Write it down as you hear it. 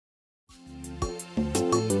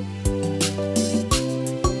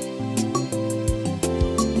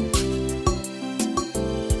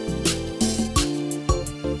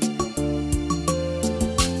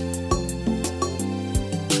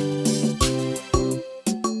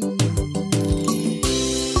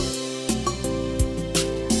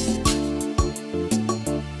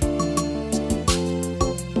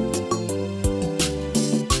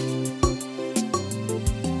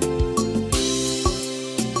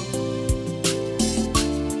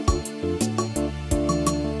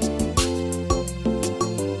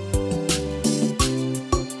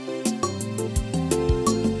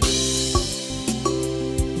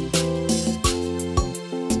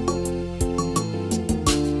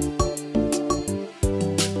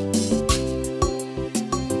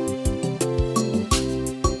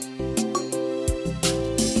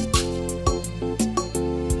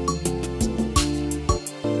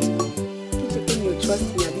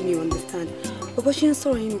bó ṣe ń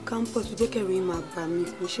sọ̀rọ̀ yín ní campus tó jẹ́ kẹrin yín máa bà mí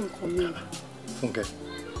kò ṣe nǹkan mi. Fúnkẹ́,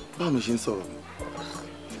 báwo ló ṣe ń sọ̀rọ̀ mi?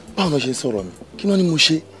 Báwo ló ṣe ń sọ̀rọ̀ mi? Kí ló ní mo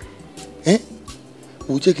ṣe?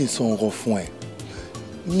 Ó jẹ́ kí n sọ nǹkan fún ẹ.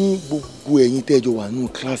 Ní gbogbo ẹ̀yin tẹ́jọ wà nínú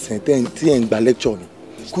kíláàsì tí ẹ̀ ń gba lecture ni.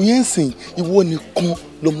 Kò yẹn sìn ìwọ nìkan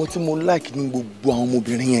lọmọ tí mo like ní gbogbo àwọn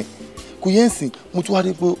ọmọbìnrin yẹn. Kò yẹn sìn mo tún wá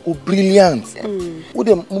rí pé o brilliant. Ó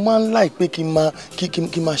dẹ̀ mo máa ń like pé kí n máa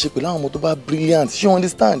ṣe pẹ̀lú àwọn ọmọ tó bá brilliant. Ṣé you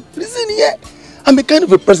understand? Reason yẹn. I'm a kind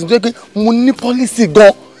of a person tó yẹ pé mo ní policy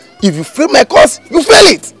gan. If you fail my course, you fail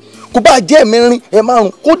it. Kò bá jẹ́ ẹ̀mẹ́rin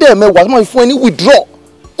ẹ̀márùn kó dẹ̀ ẹ̀mẹ́wàá tó máa fi fún ẹ ní withdraw.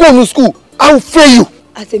 Go to school, I will fail you.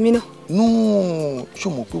 Àtẹ̀mí náà. No, ṣé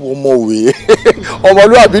mo pé wọ́n mọ̀wé?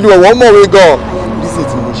 Ọmọlúwàbí ni wọ́n mọ̀wé gan. Lísìn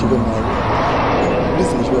tí mo ṣe fẹ́ máa rẹ̀.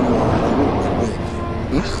 Lísìn tí mo ṣe fẹ́ máa rẹ̀ ló gbogbo ẹ̀.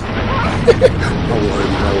 Má wọrí,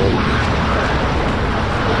 má wọrí.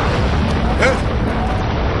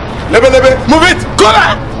 Lẹ́bẹ̀lẹ́bẹ̀, move it! Go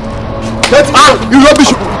back! Let it go! You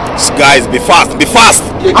rubbish! Guys, be fast, be fast!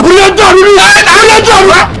 Àbúrò dàrú ni! Àbúrò dàrú!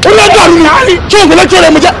 Àbúrò dàrú ni! Ṣé o gbọ́dọ̀ jẹ́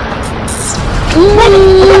rẹ̀ mo jẹ́?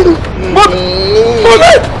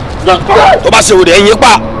 Tó bá ṣe òde ẹ̀yìn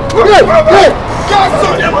pa.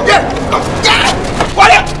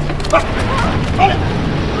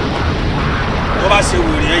 Tó bá ṣe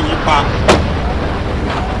òde ẹ̀yìn pa.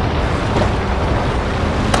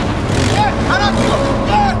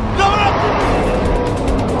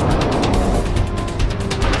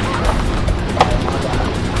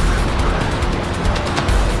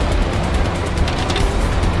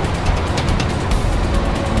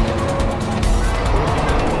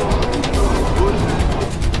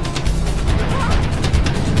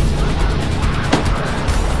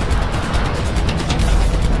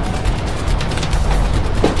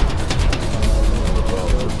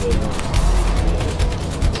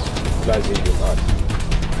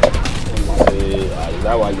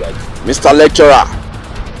 Mr. Lecturer,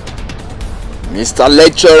 Mr.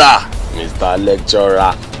 Lecturer, Mr.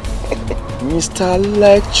 Lecturer, Mr.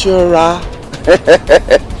 Lecturer.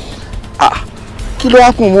 Kí ló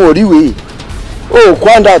wá kún mo oríwèé? Ó kó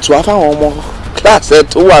àǹdà tó wá fáwọn ọmọ kíláàsì ẹ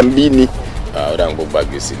tó wà níbí ni. Ó dà ń gbọ́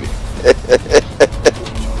gbàgbé sílẹ̀.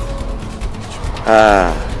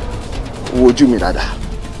 Wo ojú mi dáadáa.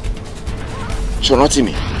 Ṣé o rántí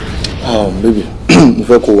mi? Baby, mo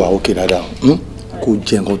fẹ́ kó wà ókè dáadáa. Kó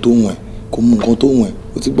jẹ nǹkan tó wọ̀n ẹ́, kó mú nǹkan tó wọ̀n ẹ́,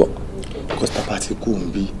 ó ti gbọ́. Because tàbá ti kú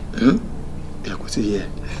ń bí. Ẹ kò tí yẹ.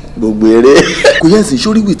 Gbogbo eré. Kò yẹn sì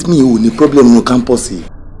sórí with me ò ní problem nínú campus yìí.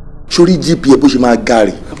 Sórí GPA bó ṣe máa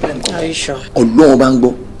gàrì. Ọlọ́run bá ń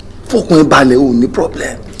gbọ́. Fọkùn ẹ balẹ̀ ò ní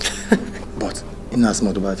problem. But inú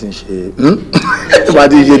àsìmọ̀ tó bá ti ń ṣe tó bá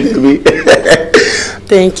ti ń ṣe tèmi.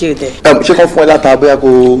 Thank you there. Ṣé kán fún ẹ láta bóyá kó.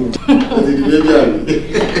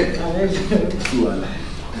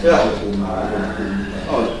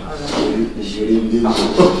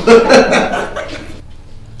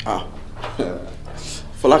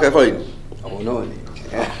 Fọlákẹ́ kọ́ yìí. Àwọn náà ni.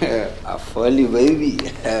 Àfọ́lì baby.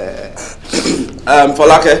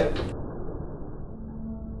 Fọlákẹ́.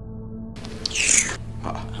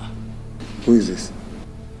 Who is this?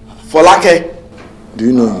 Fọlákẹ́. Do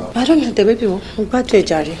you know him? I don't know the baby. Mo gbádùn ẹ̀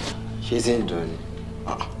jàre. Ṣé ṣe ń dùn ni?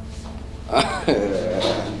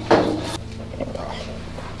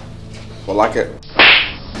 Fọlákẹ́.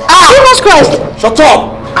 Jesus Christ! Shut up!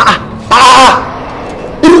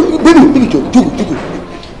 Baby, jókòó.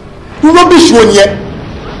 You rubbish wo nìyẹn?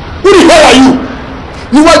 Who the hell are you?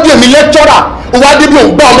 Níwájú èmi lecturer, ó wá débi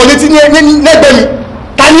òun gbá ọmọ létí lẹ́gbẹ̀ẹ́ mi.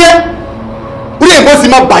 Ta ni ẹ́? Orí èèbó sì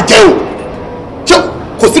máa bàjẹ́ o. Ṣé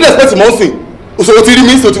kò sí respect mọ́ sí? Òṣòro ti rí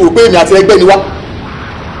mi sí o ti wò pé èmi àti ẹgbẹ́ ni wá.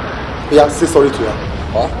 Oya, say sorry to her.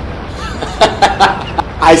 Huh?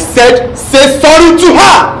 I said say sorry to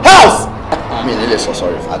her house. Mi ní lè sọ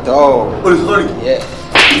sorry. At all. O lè sọ sorry? Yeah.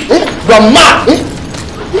 You are mad.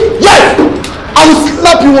 Yes! I will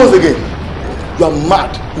slap you once again. You are mad.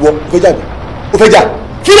 Ìwọ o fẹ́ jà mi. O fẹ́ jà.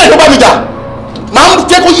 Kí lè tó bá mi jà? Màá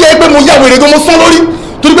jẹ́ kó yẹ pé mo yá wèrè gan mo sán lórí.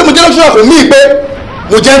 Torí pé mo jẹ́ lọ́sọ̀rọ̀ kò mí pé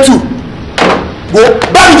mo jẹ́ tù. Wo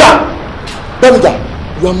bá mi jà. Bá mi jà.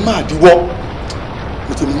 You are mad. Ìwọ.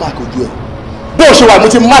 Mo ti mark ojú ẹ. Bó o ṣe wà mo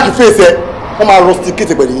ti mark face ẹ. Wọ́n máa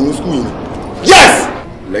rusticate pẹ̀lú inú school yìí ni. Yes!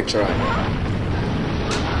 Lecturer.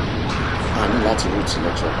 A ní láti root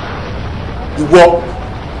lecturer. Ìwọ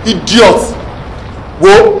idiot.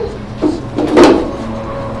 Wo.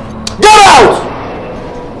 Get out!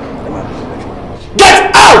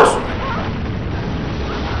 Get out!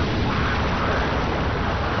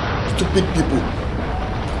 Stupid people.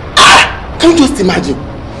 Can you just imagine?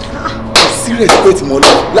 Serious respect mọ́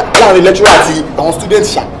láàrin lecturer àti àwọn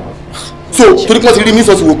students ṣá. So torí pé wọ́n ti rí mi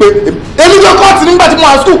sọ sí wò pé èmi jọ court nígbà tí mo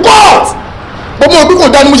wà school court. Bọ́mọ̀ òbí kò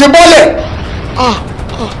dá ni mo ṣe bọ́lẹ̀.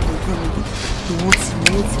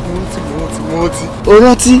 O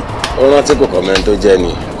rántí? Ó rántí kò kọ̀mẹ́ntì tó jẹ́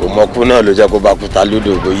ni. Kò mọ kú náà ló jẹ́ kó bá kúta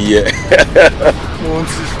lódò kó yí ẹ. Mo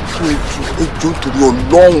rántí fún ejò torí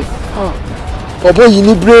Ọlọ́run. Ọ̀bọ yìí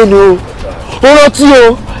ní brain o. Ó rántí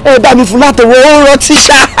o. Ẹ bá mi fún látọwọ́ ó rántí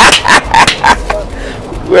ṣá.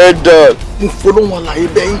 Well done. Mo fọlọ́wọ́n àlàyé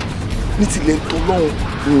bẹ́yìn ní tilẹ̀ tó lọ́hùn.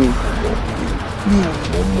 Mi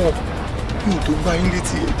ò mọ̀ mi ò tó gbá yín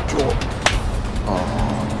létí ẹjọ́.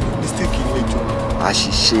 Mistake ni ẹjọ́.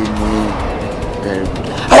 Àṣìṣe ni.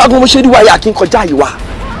 Àwọn agbọ̀n mo ṣe rí wáyà kí n kọjá yìí wá.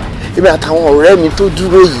 Èmi àtàwọn ọ̀rẹ́ mi tó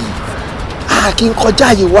dúró yìí. Kí n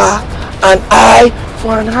kọjá yìí wá. An eye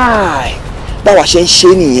for an eye. Báwa ṣe ń ṣe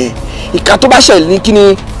nìyẹn. Ìka tó bá ṣẹlẹ̀ ní kí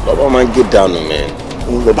ni. Bàbá máa ń gé dànù mẹ́.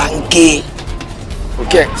 Òun ló bá ń gé.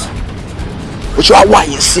 Okay. O ṣe wá wá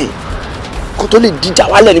yìí sí. Kó tó lè dìjà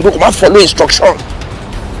wálẹ̀ ni pé kò má follow instruction.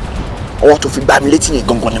 Ọwọ́ tó fi gbá mi létí yẹn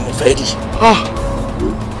gangan ni mo fẹ́ rí.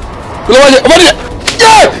 Kí ló wá yẹ? Ọmọ nìyẹn.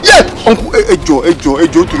 Yẹ! Ọ̀nkú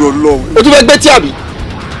ẹjọ́ torí Ọlọ́run. O tún fẹ́ gbé tí àbí?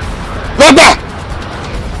 Lọ́gbà!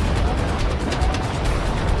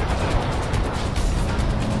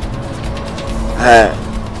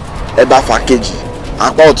 Ẹ bá fa kejì,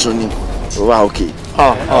 apá ọ̀tún ni, ó wà òkè.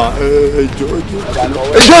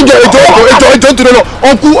 Ẹjọ́ torí Ọlọ́run.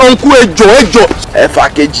 Ọ̀nkú ẹjọ́. Ẹ fa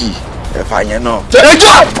kejì, ẹ fa yẹn náà.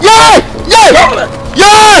 Ẹjọ́!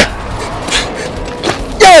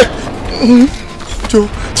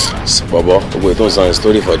 Bọ̀bọ̀, gbogbo ètò ìsàn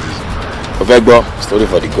story for the. O fẹ́ gbọ́ story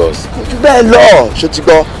for the gods. Kò jù bẹ́ẹ̀ lọ, ṣó ti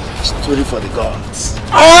gbọ́? Story for the gods.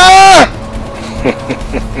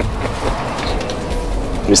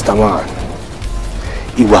 Mr. Man,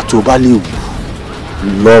 ìwà tó bá lè wù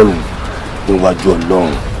lọ́rùn níwájú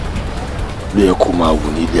Ọlọ́run ló yẹ kó máa wù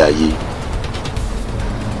nílé ayé.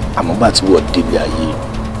 Àmọ́ bá ti wọ̀ délé ayé,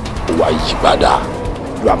 ó wá yí padà.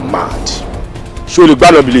 You are mad. Ṣé o lè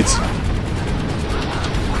gbá lọ́bi létí?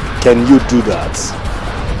 Can you do that?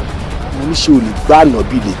 Mo ní ṣé o lè gbá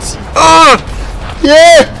lọ́bi létí?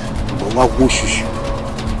 Mo wá wó ṣùṣù,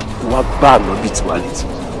 mo wá gbá lọ́bi tiwa létí.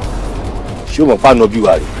 Ṣé o mọ̀ pa lọ́bi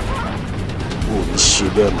wa rè? O ò ní ṣe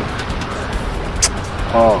bẹ́ẹ̀ mọ́.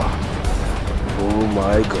 Oh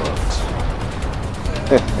my God.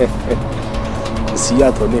 Kò sí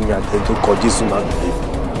yàtọ̀ ní èmi àtẹ̀yìn tó kọ Jésù máa gbé.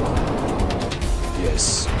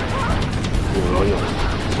 Yes. Ìrọ̀yọ̀.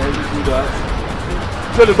 Can you do that?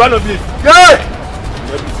 Ṣé o lè gbá lọ́bi?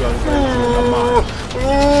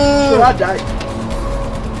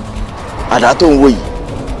 Àdá tó ń wò yìí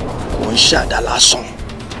kò ń ṣàdá lásán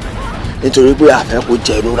nítorí pé àfẹ́ kò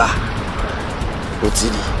jẹ ìrora ó ti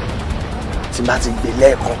rí tí bá ti gbé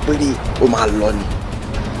lẹ́ẹ̀kan péré ó máa lọ ni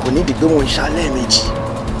kò nídìí pé wọ́n ń ṣá lẹ́ẹ̀mejì.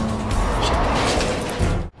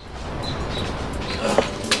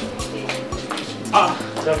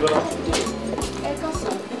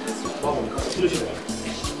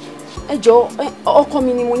 Ẹ jọ̀ọ́, ọkọ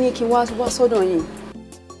mi ni mo ní kí n wá sọ́dọ̀ yín.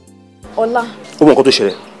 Ọlá. Ó mọ nǹkan tó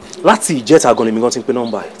ṣẹlẹ̀ láti ìjẹta gan ni mi gan ti ń pe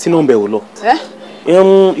nọ́mbà ẹ̀ tí nọ́mbà ẹ̀ ò lọ.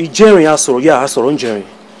 Ìjẹrin asọ̀rọ̀ ń jẹrin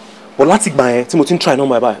bọ̀ láti gbà yẹn tí mo ti ń try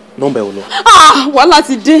nọ́mbà ẹ̀ báyìí nọ́mbà ẹ̀ ò lọ. Wàhálà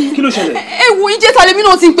ti dé. Kí ló ṣẹlẹ̀? Ewu ìjẹta lèmi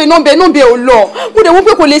náà ti ń pe nọ́mbà ẹ̀ ò lọ. Mo dẹ̀ wọ́n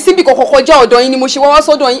pé kò lè síbi kọ̀kọ̀ kọjá ọ̀dọ̀ yín ni mo ṣe wá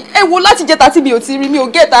sọ́dọ̀ yín. Ẹ wo láti ìjẹta tí mi ò ti rí mi ò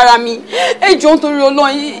gẹ̀ẹ́ta ara mi. Ẹ jọ̀ọ́ nítorí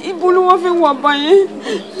Ọlọ́run ibo ló wọ́n fẹ́ wà báyẹn.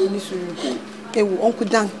 Ẹ wo Uncle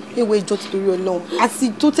Dan, ẹ wo ìjọ títorí Ọlọ́run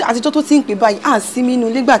àtijọ́ tó ti ń pè báyìí à sí mi inú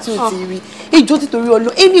nígbà tí ò ti rí ìjọ títorí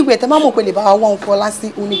Ọlọ́run anywhere tẹ má mọ̀ pé lè bá wa wá nǹkan ọlá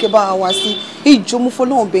sí oníkẹ́ bá wa sí ìjọ mú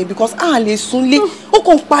fọlọ́run bẹ́ẹ̀ because à lè súnlé ó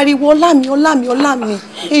kàn pariwo ọlá mi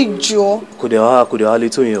ìjọ. Kò dẹ̀ wá lè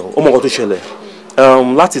tó yẹn o ó mọ nǹkan tó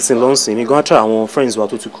ṣẹlẹ̀ láti sin lọ́nsìn mi gan try àwọn friends wa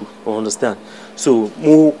tó ti kú you understand so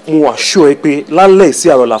mo assure ẹ pé lálẹ́ sí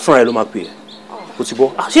àrọ̀là fúnra ẹ ló máa pè é kò ti bọ́.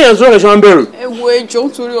 Ṣé ẹ̀ ń sọ̀rọ̀ ẹ̀ ṣe máa ń bẹ̀rù? Ẹ wo ẹjọ́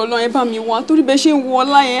nítorí Ọlọ́run ẹ bá mi wá torí bẹ́ẹ̀ ṣe ń wo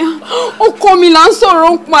ọlá yẹn ọkọ mi là ń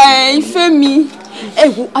sọ̀rọ̀ ń pa ẹ̀ ìfẹ́ mi. Ẹ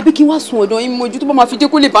wo àbí kí n wá sùn ọ̀dọ̀ yín mojú tó bá máa fi dé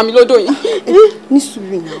kó lè bá mi lọ́dọ̀ yín. Ní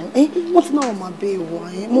sùúrù náà wọ́n ti náà máa bẹ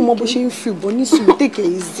ìwọ mo mọ bó ṣe ń fi ìbọn ní sùúrù take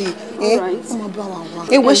it easy wọ́n máa bá wa wá.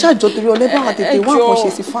 Ẹ wo ẹ ṣáàjọ torí ọlẹ́ bá wa tètè wá nǹkan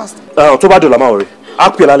ṣe sí fast. Tó bá dọ̀là máa wọ̀rẹ́ á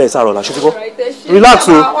pè lálẹ́ ìsàrọ̀ là ṣe ti bọ́ relax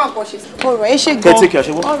o. Ọ̀rọ̀ ẹ ṣe gan. Kẹ́tí kí a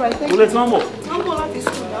ṣe bọ́. Mo lè ti máa ń bọ̀.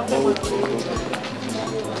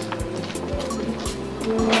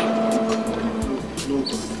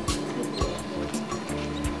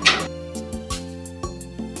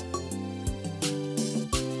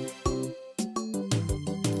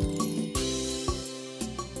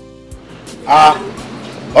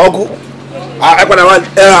 Ọkú ẹ padà wá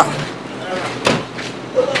ẹ ra.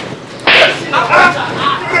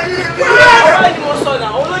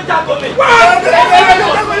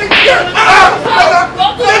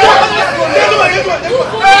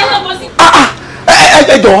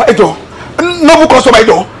 ẹjọ noble customer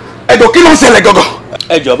ẹjọ kí ló ń ṣẹlẹ̀ gangan.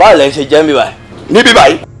 ẹjọ báwo lẹ ṣe jẹ́ ń bí báyìí. níbí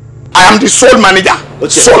báyìí I am the sole manager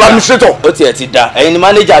sole administrator. ó tiẹ̀ ti da ẹ̀yin ni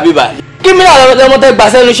manager bí báyìí. kí mi náà lọ́mọdé gbà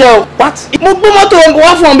sẹ́nu iṣẹ́ o. what. mo gbé mọ́tò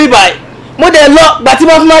wá fún ọ bí báyìí mo dẹ̀ lọ gbà tí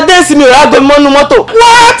mo fi máa dé sí mi rà gbé mọ́nú mọ́tò.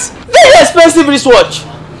 what. very expensive wristwatch.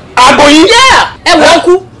 aago yín. ẹ wọ́n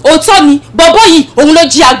kú òótọ́ ni bọ̀bọ́ yìí òun ló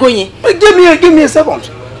jí aago yẹn. give me a second.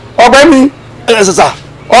 ọ̀gbẹ́ni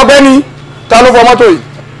ọ̀gbẹ́ni ta ló fọ mọ́tò yìí.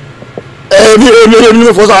 èmi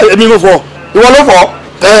ló fọ sa èmi ló fọ ìwọ ló fọ.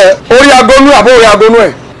 orí agonu àbó orí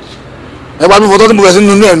agonu ẹ bá mi fọ tó ti mo fẹ sí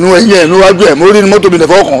nínú ẹnu ẹyìn ẹnu wájú ẹ mo rí ní mọ́tò mi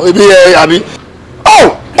nẹfọ ọkàn ebi ẹ àbí.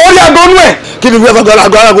 orí agonu ẹ kí ni fífẹ́ fẹ́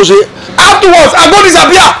àgọ́ alágo ṣe. afterwards ago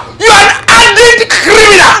disappear you are an hardened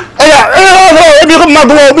criminal. ebi kò máa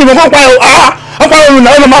gbọ́ mi mọ̀ fún ọ̀pá ẹ̀ ọ̀pá ẹ̀ ọ̀nà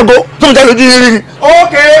ẹ̀ máa gbọ́ tó ń jáde jíjí rí.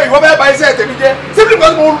 ok ìwọ bẹ́ẹ̀ bá iṣẹ́ tèmi jẹ́ simply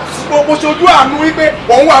because mo ṣojú àánú wípé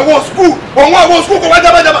òun àwọn school kò wá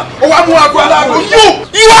jábàjábà òun àmú àgọ́ alágo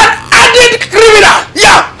you are an hardened criminal.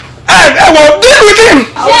 ẹ wọ deal with him.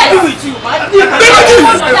 deal with you.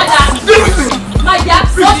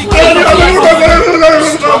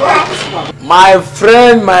 My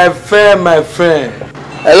friend.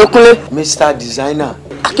 Hello Kúnlé. Mr. Designer.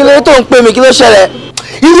 Kí ló tó ń pè mí kí ló ṣẹlẹ̀.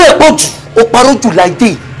 Ilé ẹ̀pọ̀ jù ó parọ́ jù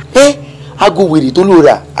láìdé. Aago wèrè tó lò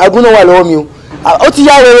rà aago náà wà lọ́wọ́ mi o. Ó ti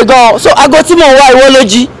yá wèrè gan-an so aago tí mò ń wá ìwọ ló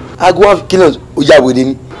jí. Aago wa kí náà ó yá wèrè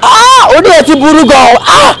ni. Ó dé ti burú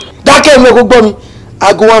gan-an. Dákẹ́ mi kó gbọ́ mi.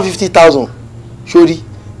 Aago 150,000 sórí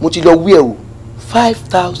mo ti lọ wí ẹ̀ o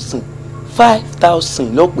 5,000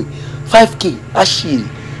 lọ́pẹ́ 5k àṣírí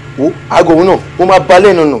o aago òun náà mo máa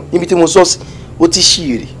balẹ̀ nànà níbi tí mo sọ sí ó ti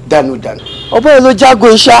ṣírí dànù. ọbẹ̀ yẹn ló jágo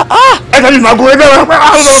iṣá. ẹ tàbí màgò ẹgbẹ́ wọn pé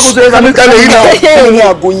àwọn ọmọ kò ṣe é kàmí kálẹ̀ yìí náà. ẹ ní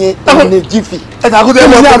aago yẹn ìní jífì. ẹ tàbí ẹ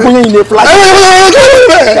ní aago yẹn ìní flash.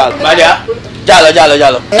 Maria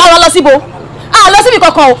jálọ. láwọn lọ síbo lọ síbi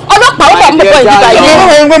kankan o ọlọ́pàá ó bọ̀ mú bọ̀ ìdíbà yìí.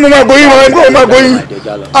 ẹgbẹ́ mo máa gbóyìn ẹgbẹ́ mo máa gbóyìn.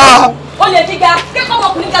 o lè fi ga kíkọ́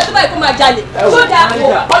ọmọkùnrin ga tó báyìí kó máa jalè tó dáa o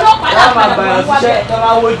ọlọ́pàá náà padà bọ̀ wá bẹ́ẹ̀. ẹ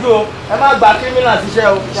máa wojú o ẹ má gba criminal ṣiṣẹ́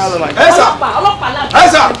o. ọlọ́pàá náà. ẹ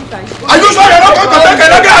sà are you sure you're not going to take a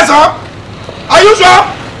look at sir? Are you sure?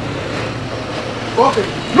 Okay.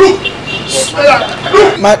 Look.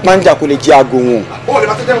 máa ń jà kó lè jí aago wọn. ó lè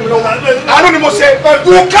máa tẹ́tẹ́ mi lọ́wọ́. àánú ni mo ṣe.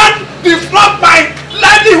 You can't defraud my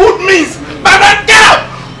livelihood means. Baba girl,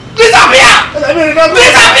 disappear!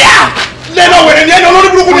 Lẹ́nu wẹ̀rẹ̀ ni ẹni olórí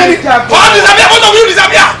burúkú ni ẹni. Disappear, both of you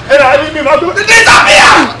disappear!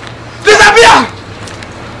 Disappear!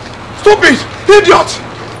 Stupid, idiot!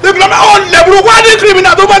 Diploma lẹ burúkú á ní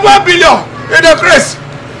criminal tó bá $1 billion. In the craze.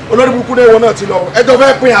 Olórí burúkú ní ìwọ náà ti lọ. Ẹjọ́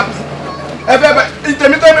fẹ́ pín àbí. Ẹ fẹ́ bẹ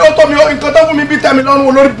ìtẹ̀mítẹ́mi ó tọ́ mi nǹkan tó fún mi bí tẹ̀mí lọ́rùn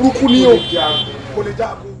olórí burúkú ni o. Kò lè já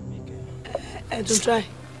àgbo. Ẹ tún try.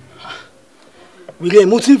 wìrẹ́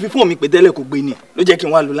mo ti ń fi fún mi pé tẹ́lẹ̀ kò gbé ni ló jẹ́ kí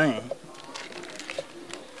n wá lò láyìn.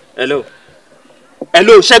 hello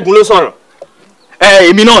Ṣẹ́gun ló sọ̀rọ̀.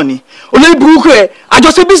 Èmi náà ni olórí burúkú ẹ̀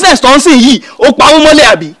àjọṣe business tó ń sìn yìí ó pa owó mọ́lẹ̀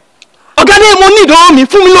àbí. ọ̀gá ní mo ní ìdánwò mi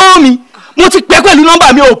fún mi lọ́wọ́ mi mo ti pẹ́ pẹ̀lú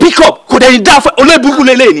nọ́mbà mi ò pick up kò dẹ̀ ní dá olórí burúkú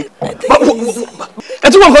lélẹ̀ ni. ẹ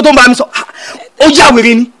tún wọ́n nǹkan tó ń bá mi sọ ó yá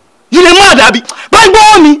wèrè ni you dey mad àbí báyìí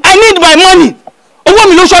gbọ́ mi I need my money owó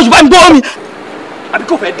mi ló ṣọ́ọ̀ṣù báyìí gbọ́ mi àbí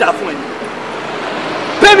kò fẹ́ dáa fún ẹ.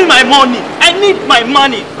 Pay me my money. I need my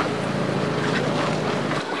money.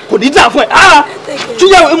 Kò ní dà fún ẹ.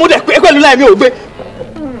 Túyẹ̀ mo dẹ̀ pé pẹ̀lú láì mi ò gbé.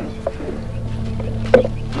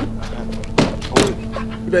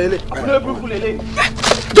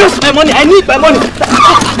 Just my money. I need my money.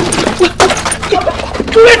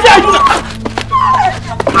 Wait there you.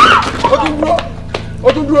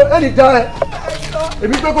 Ó tún dúró ẹni já ẹ.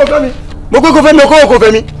 Èmi pé kò fẹ́ mi. Mo pé kò fẹ́ mi kò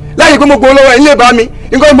fẹ́ mi. Láyé pé mo gbọ́ lọ́wọ́ ilé bá mi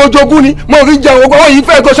nǹkan mo jogún ni mo rí jẹun ọgbọ́n yìí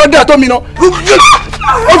fẹ́ kó sọ́dẹ̀ tó mi ná. ó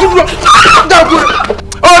tún dúró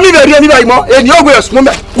ọ mi bẹ̀ rí ẹni báyìí mọ́ ènìyàn gbé ẹ̀sùn mọ́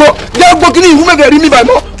mẹ́ jẹ́ gbó kí ni ìwú mẹ́fẹ̀ẹ́ rí mi báyìí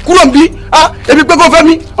mọ́ kúrò ń bí ebi pé kó fẹ́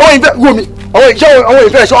mi ọwọ́ ìfẹ́ wò mí ọwọ́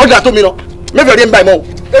ìfẹ́ ẹ̀sọ́ ọ̀dà tó mi ná mẹ́fẹ̀ẹ́ rí mi báyìí mọ́ o.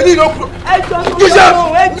 èyí ló kúrò jíjẹ́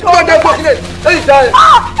ọ̀dà gbọ́ kílẹ̀ èyí já ẹ.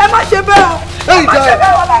 ẹ má ṣe bẹ́ẹ̀ o èyí já ẹ.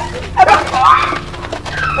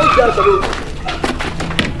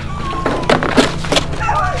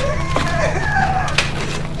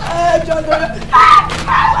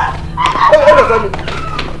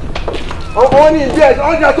 Wọ́n ní ìdí ẹ̀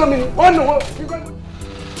ọjà tó mi ni wọ́n nù wọ́n.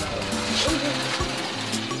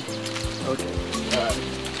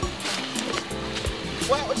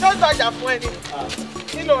 Ṣé ó tajà fún ẹni?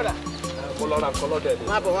 Kí ló rà? Mo lọ ra nǹkan lọ́dẹ̀ ni.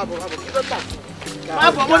 Má bọ̀ kí ló tà? Má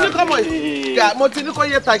bọ̀ mo ní kọ́mọ̀ yìí. Mo ti ní kó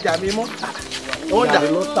yé tajà mi mọ́. Ó dà.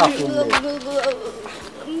 Ló tà fún mi.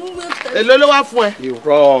 Èló ló wá fún ẹ?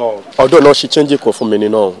 Irọ́. Ọ̀dọ̀ náà ṣe change kan fún mi ni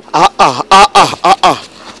náà.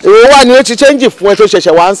 èwo wà ní ó ti ṣẹ́ǹjì fún ẹ tó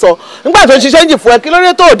ṣẹ̀ṣẹ̀ wá ń sọ nígbà tó ti ṣẹ́ǹjì fún ẹ kí ló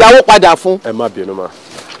dé tó dáwó padà fún. ẹ má bínú ma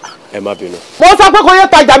ẹ má bínú. mo sọ pé kò yẹ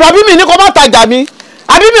tajà mi àbí mi ní kò má tajà mi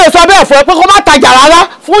àbí mi ò sọ bẹ́ẹ̀ fún ẹ pé kò má tajà rárá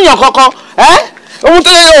fún yàn kankan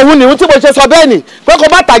òun ni tí mo ṣe sọ bẹ́ẹ̀ ni pé kò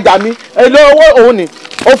má tajà mi èlò owó òun ni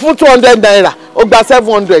o fún 200 naira o gba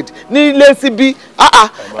 700 ní ilé síbí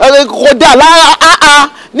kò dà lára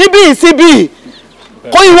níbí ìsíbí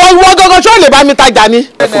kò ìwọ gangan ṣó lè bá mi tajà ni.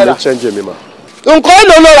 ẹ fún mi change mi ma. nǹkan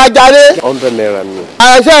èlò ló ra jàre. 100 naira ni.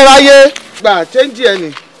 àṣẹ ìráyé gbà change ẹ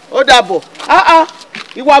ni ó dàbọ̀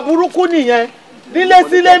ìwà burúkú nìyẹn nílé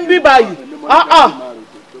sílé ń bí báyìí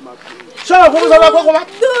ṣọ́ọ̀ fún mi sọ pé kó má.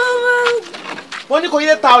 mo ní kò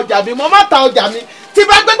yé ta ọjà mi mo má ta ọjà mi tí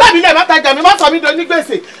bá gbégbá mi lẹ̀ má tajà mi má sọ mi dò ní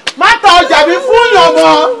gbèsè má ta ọjà mi fún yàn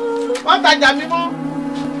mọ́ má tajà mi mọ́.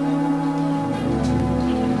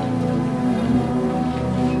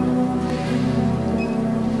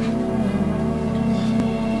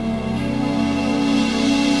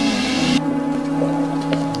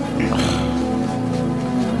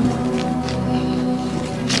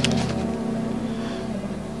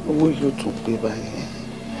 owó yóò tún pé báyìí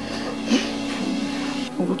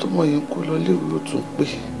owó tó mọ̀ yẹn kó lọ léwu yóò tún pé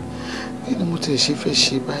kí ni mo ti ṣe fẹ́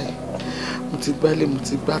ṣe báyìí mo ti gbálẹ̀ mo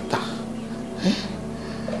ti gbàtà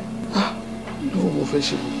lóò mo fẹ́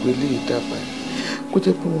ṣe gbogbo eléyìí dábàá kó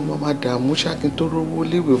jẹ́ pé mo máa dààmú ṣákin tó rówó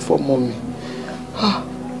léwé fọ́mọ mi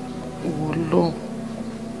ìwọ lọ́hùn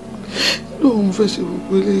lóò mo fẹ́ ṣe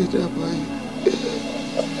gbogbo eléyìí dábàá yìí.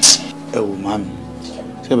 ẹ wò màmí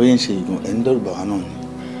ṣé bẹ́ẹ̀ ń ṣe ìgbọ̀n ẹ̀ ń dẹ́rù bàwá náà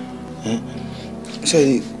ni ṣé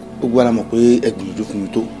gbogbo ara mọ̀ pé ẹ gbìyànjú fún mi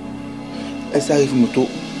tó ẹ sáré fún mi tó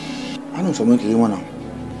á náà sọ mọ́ kiri wọn náà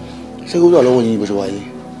ṣé kí ó wà lọ́wọ́ yín bó ṣe wáyé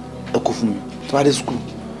ẹ kó fún mi tó bá dé skul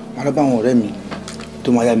máa lọ bá àwọn ọ̀rẹ́ mi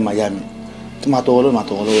tó máa yá mi tó máa tọwọ́ lọ́wọ́ máa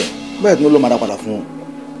tọwọ́ lọ́wọ́ ẹ̀ bẹ́ẹ̀ tí ó lọ́ máa dá padà fún wọn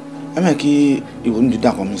ẹ mọ̀ kí ìwòrán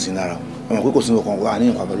dídá kan mú sí lára ẹ mọ̀ pé kò sí nǹkan wà ní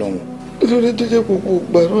nǹkan abẹ́ lọ́wọ́. lórí dídé gbogbo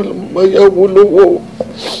ìgbà náà ló máa yáwó lọ́wọ́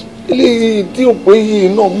eléyìí tí ò pé yìí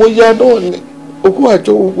náà mo yá náà ni ogún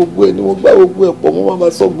àjọwò gbogbo ẹ ni mo gbá gbogbo ẹ pọ̀ mo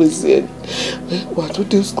máa sọ gbèsè ẹ wà tó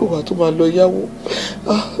dé school wà tó máa lọ yáwó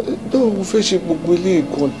náà mo fẹ́ ṣe gbogbo ilé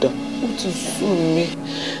ìgàndà ó ti sú mi.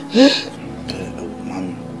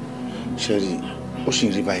 màmí ṣẹ́rí ó sì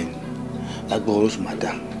ń rí báyìí lágbó oróṣù máa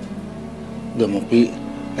dà bí ọmọ pé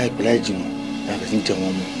láìpẹ́ láì jìnnà ẹ̀ kẹ́sì ń jẹ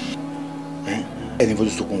wọn mọ́ ẹni fojú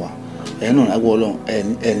sunkún wa ẹ̀yin náà lágbó ọlọ́run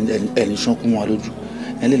ẹni sọ́kún wa lójú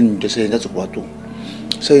ẹni lẹ́nu ìjọsẹ́ ẹni láti pọ̀ tó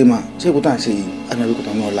sẹ́yìn máa ṣé ìkúta ń ṣe yìí àmì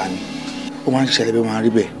ìkúta náà la ni ó máa ń ṣẹlẹ̀ bẹ́ẹ̀ máa rí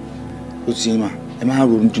bẹ́ẹ̀ ó ti yín máa ẹ máa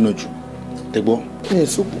ronú jìnnà jù tẹ́gbọ́. mi ò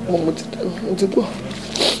sún púpọ̀ mo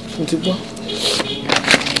ti gbọ́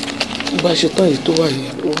bá a ṣe tán èyí tó wà yìí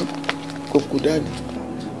kò kù dání.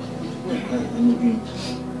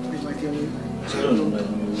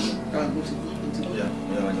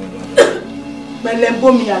 pẹ̀lẹ́ ń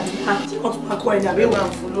bómi àdúrà tí wọ́n tún máa kọ́ ẹ̀yà bí wọ́n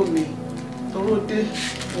fún lómi tọrọ dé.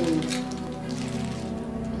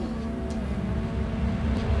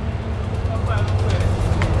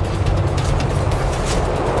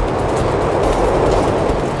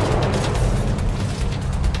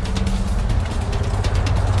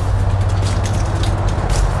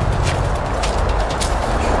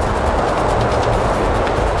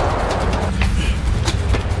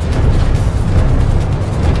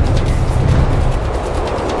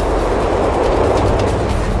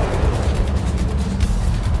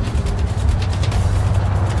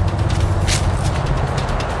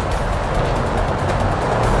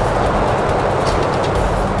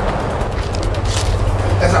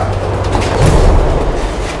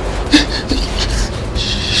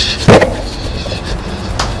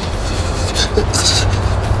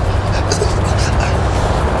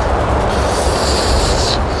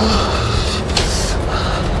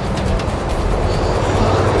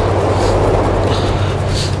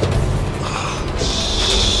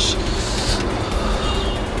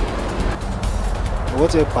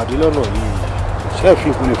 wọ́n ti pàdé lọ́nà yìí ṣé ẹ fi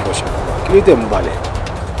ìkú lè fọṣẹ kí ló tẹ̀ mú balẹ̀.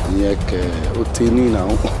 ìyẹn kẹ ó ti ní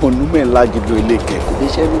ìnáwó onúmẹ̀ ńlá jùlọ ilé kẹ kò dé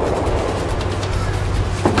iṣẹ́ nìkan.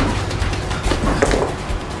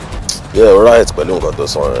 yeah right pẹ̀lú nǹkan tó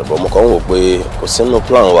sọ rẹ̀ bọ́ mo kàn ń wò pé kò sínú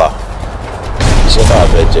plan wa iṣẹ́ tá a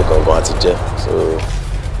fẹ́ jẹ gangan àti jẹ́ so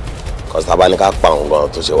kọ́sítà bá ní ká pa àwọn gan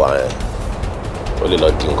tó ṣe wà yẹn ó lè lọ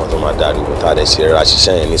di nǹkan tó máa darí bó tá a dẹ̀ ṣe ra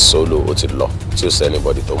ṣiṣẹ́ yẹn ní solo ó ti lọ tí ó sẹ́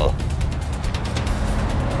anybody tó mọ̀.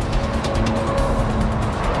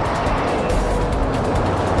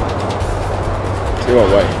 ṣé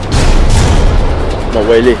bàbá yìí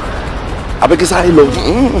bàbá ilé abẹ́kísáré lọ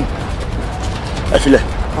ẹ filẹ̀.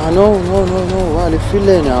 no wà á lè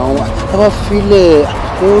filẹ̀ ní àwọn a bá filẹ̀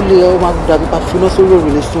ó lè ọ máa dàbí pa finá sórí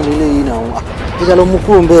òrùlé sùn nílé yìí náà ẹja lọ mú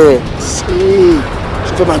kúrò ń bẹ́ẹ̀.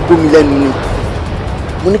 Ṣé fẹ́ máa gbómi lẹ́nu ni?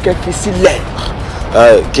 Mo ní kẹ́ fi sílẹ̀.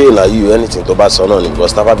 Kéèlà yìí anything tó bá sọ náà ni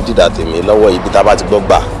because tá a bá dídà tèmi lọ́wọ́ ibi tá a bá ti gbọ́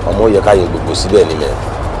gbà ọmọ yẹ káyé gbogbo síbẹ̀ ni mẹ́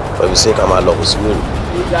pẹ̀lú ṣé ká máa lọ kó sí wèrè.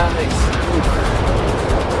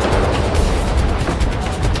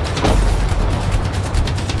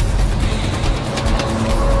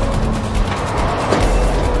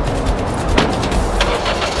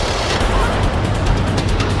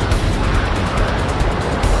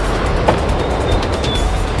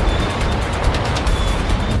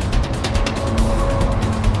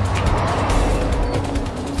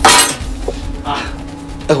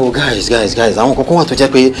 Guys, àwọn kankan wà tó jẹ́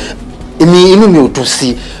pé inú mi ò dùn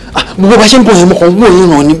sí gbogbo bá ṣe ń bọ̀ yẹn mo kàn wò yín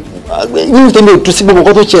náà ni inú tèmi ò dùn sí gbogbo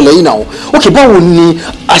nǹkan tó ṣẹlẹ̀ yìí náà ok báwo ni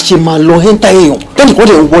a ṣe máa lọ ẹ́ńtà èèyàn tẹ́nì kan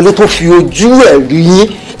lè wọlé tó fi ojú ẹ̀ rí yín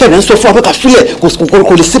tẹ̀lé ń sọ fún abẹ́ka fílẹ̀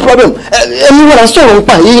kò lè sí problem ẹni wọ́n la sọ̀rọ̀ ń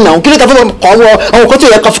pa yìí náà kí ló ta fẹ́ máa kọ́ àwọn nǹkan tó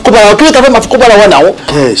yẹ ká fi kó bára wa kí ló ta fẹ́ máa fi kó bára wa náà.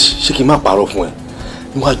 Kesh, ṣé kí n má parọ́ fún ẹ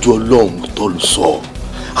níwájú Ọlọ́run tó lù sọ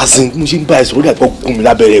azin mo ṣe ń bá ẹ sọ̀rọ̀ dàgbọ́ gún mi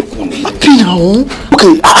lábẹ́rẹ́ kù ni. àbí àwọn. ok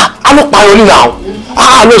alọ́pàá ní náà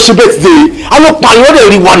lọ ṣe bẹ́ẹ̀ ti dé alọ́pàá yẹn wọ́n dẹ̀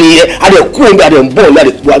rí wa nìyẹn adẹ kú omi adẹ ń bọ̀ ní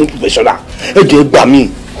adẹ wà ní professional ẹ jẹ́ gbà mí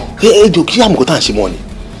ẹ jọ kí àmọ̀kọ́ tá à ń ṣe mọ́ ni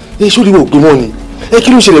ẹ ṣó lè wò pé mọ́ ni ẹ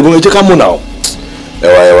kí ló ń ṣẹlẹ̀ gan ẹ jẹ́ ká mọ̀ náà.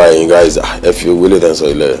 ẹ wá yín guys ẹ fi owó ilé tẹ̀sán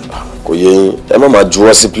ilẹ̀ kò yé yín ẹ má máa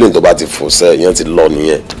juwọ́ sí plane tó bá ti fò sẹ́ ìyẹn ti lọ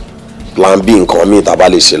nìyẹn plan B nǹkan míì tá a bá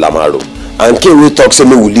lè ṣe la máa rò and kéwé talk say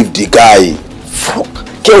make we leave the guy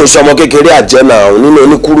kí n sọmọ kékeré àjẹnà nínú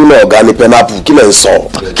oníkúrú náà ọ̀gá ní pẹ́nápù kí lẹ̀ ń sọ.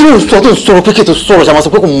 kí ló ń sọ tó ń sọ̀rọ̀ pé kí tó sọ̀rọ̀ ṣàmásọ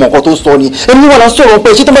pé kò mọ nǹkan tó ń sọ ni ẹni wà lá sọ̀rọ̀ pé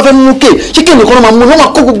ṣé tó bá fẹ́ mú ké ṣé kí nìkan máa mú ló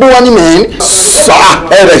máa kó gbogbo wa ní mẹ́rin. sọ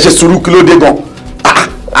ẹ rẹ ṣe sùúrù kí ló dé gan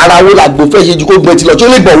ara wo làgbo fẹ́ ṣe ju kó gbẹ ti lọ tí ó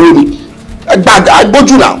lè bọ̀ wó ni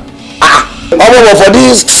agbójú náà. ọmọ wọn for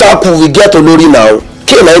this circle we get olórí now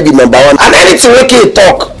k na be number one and anything wey k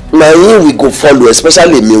talk na him we go follow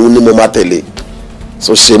especially mi ni mo ma tẹ̀lé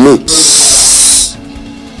so ṣe mi.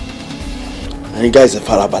 and you guys ẹ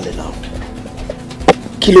farabalẹ̀ now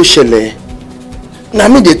kí ló ṣẹlẹ̀ na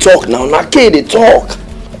me dey talk now na K dey talk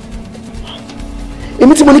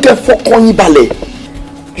èmi tí mo ní kẹ́ fọkàn yín balẹ̀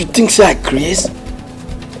you think say I craze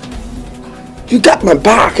you got my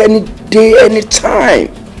back any day anytime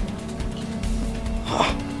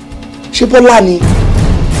ṣé Bọ́lá ni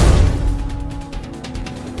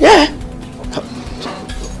yeah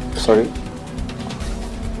sorry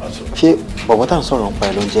ṣé bọ̀bọ̀ tá à ń sọ̀rọ̀ ń pa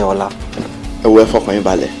ẹ̀ ló ń jẹ́ Ọlá. ẹ wo ẹ fọkàn yín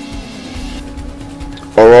balẹ̀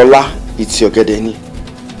ọ̀rọ̀ Ọlá ìtì ọ̀gẹ̀dẹ̀ ni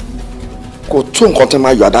kò tó nǹkan tẹ́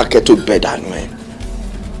máa yọ adákẹ́ tó bẹ̀ dànù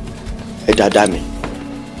ẹ dáadáa mi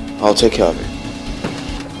I'll take care of it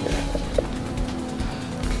yeah.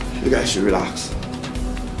 You guys should relax.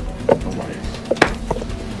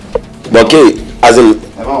 Okay, as in.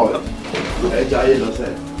 ẹ má wọlé ẹ jẹ ayé lọ́sẹ̀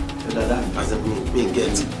ẹ dáadáa as in me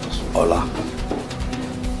get Ọlá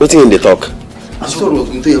wetin him dey talk.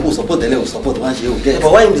 sọ̀rọ̀ tó yẹ kó support tẹ́lẹ̀ o support wá ṣe o gẹ́.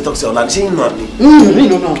 but why him dey talk say Ọlá ṣé him know me. mi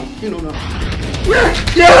no know.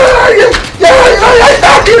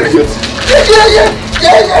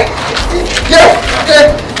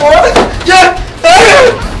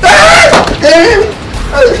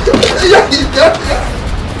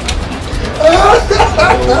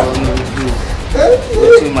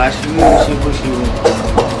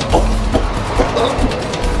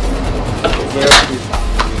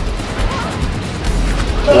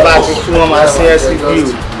 Bá ti kí wọ́n máa ṣe ẹ́ sí bí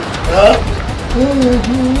o.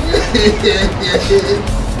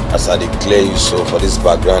 As I dey clear you so for this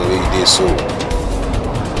background wey you dey so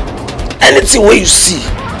anything wey you see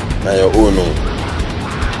na your own o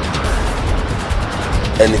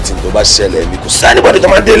anything tó bá ṣẹlẹ̀ mi kò sí anybody tó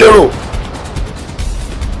máa dé lérò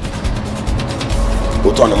ó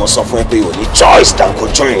tọ́ ni mo sọ fún ẹ pé o ní choice than kò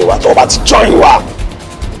join wa tó o bá ti join wa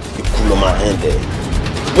ikú ló máa end ẹ.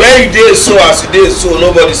 Where you dey so as you dey so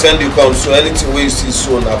nobody send you come so anything wey you see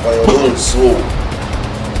so na for your own so.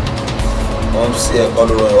 Wọ́n sí ẹ̀kọ́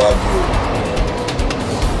ló rán ìwà bí o.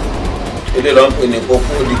 Ilé ló ń pè ní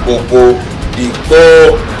pópó dìpòpò dìpò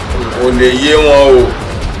ò lè yé wọn o.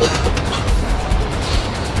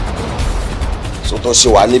 So tó ṣe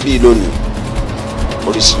wà níbí lónìí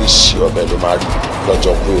oríṣiríṣi ọbẹ̀ ló máa rí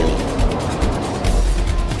lọ́jọ́ pé òní.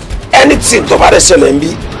 Anything tó bá dẹ̀ ṣẹlẹ̀ ń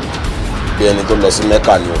bí bí ẹni tó lọ sí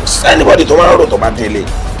Mẹ́kà ni o. Anybody tó máa ń rò tó bá délé.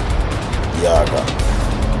 Ìyá àgbà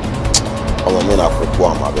ọmọ mi náà kókó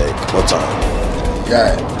àmọ́ abẹ́ mọ́tà. ìyá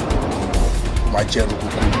ẹ máa jẹ́ ẹrú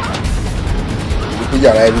kúkú ìlú pé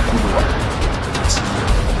yàrá ẹrú kúkú wà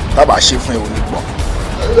tábà ṣe fún ẹ ò ní gbọ́n.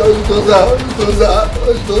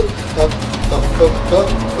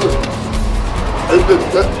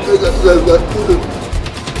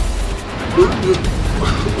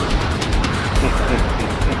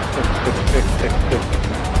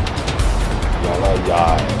 Yàrá ya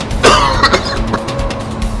ẹ̀.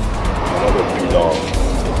 Yàrá bẹ̀ bí lọ.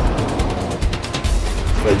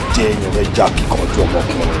 Fẹ́ jẹ́ èèyàn fẹ́ já kíkanjú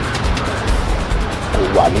ọmọkùnrin. Kò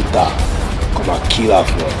wà níta, kò máa kíra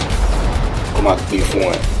fún ẹ, kò máa pè fún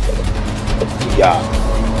ẹ. Ìyá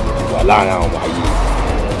kò wà láàrin àwọn ọmọ ayé.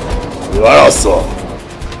 Ìrọ̀rọ̀ sọ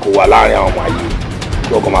kò wà láàrin àwọn ọmọ ayé.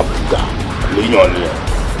 Kí ọkọ̀ máa bùgà léèyàn ni ẹ̀.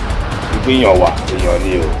 Gbígbé èèyàn wà èèyàn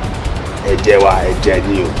ni o. Ẹ̀jẹ̀ wa ẹ̀jẹ̀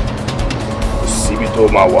ni o. Kò síbi tó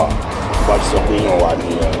máa wà. Bá ti sọ pé èèyàn wà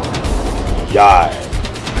nìyẹn. Ìyá ẹ̀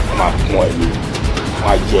máa kún ẹ lé.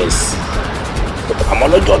 Wọ́n á yẹ ẹ sí. Àmọ́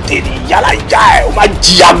lọ́jọ́ tèmi yálà ìjà ẹ̀ ó máa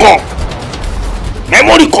jìyà gan.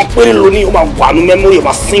 Mẹ́mórì kan péré lónìí ó máa wà ní mẹ́mórì ó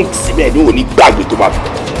máa sink síbẹ̀ ní òní gbàgbé tó máa fi.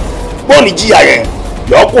 Bọ́ọ̀lù jìyà yẹn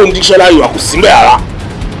lọ́ọ́ kó ní díṣẹ́lá yóò kò síbẹ̀ rárá.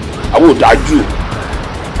 Àwọn ò dájú o.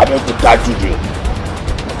 Abẹ́kú dájú ni o.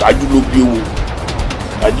 Dájú ló bí owó.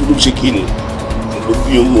 Dájú ló ṣe kíni. Ló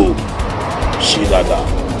bí owó o. Ṣé dáadáa.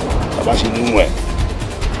 Tàbá ṣe nínú ẹ̀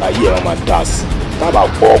láyé ẹ̀ máa dá sí. Tábà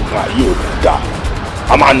gbọ́ ọkùnrin ayé ò ní dá.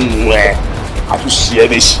 A máa nù ẹ́. A tún ṣe ẹ́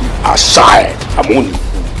léṣe. Àṣà ẹ̀ àmọ́ ò ní kú.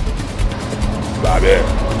 Gbà bẹ́ẹ̀.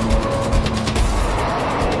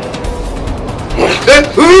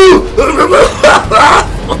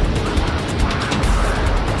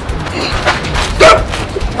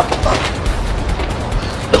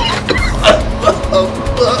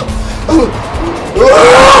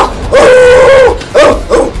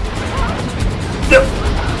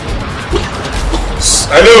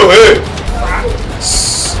 Hello, hey.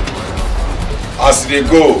 As they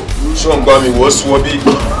go, show me what's what be.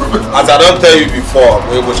 As I don't tell you before,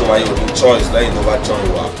 we go to my choice, let you know what choice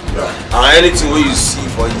you are. And anything what you see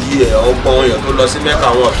for year or point, you don't see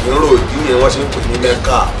Mecca one, you know, you know what you put in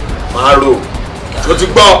Mecca, Maro. So to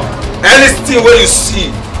go, anything what you see,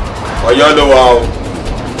 or you know how,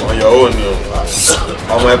 on your own, you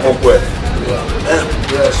on my pocket.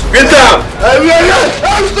 Get down!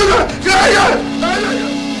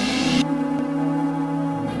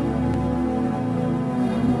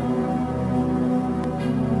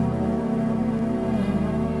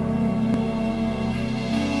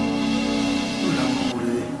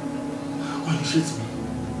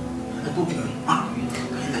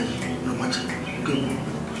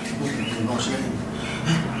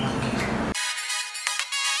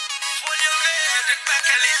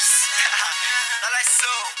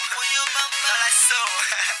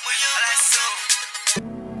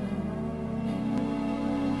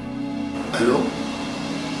 Hello?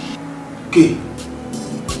 Okay.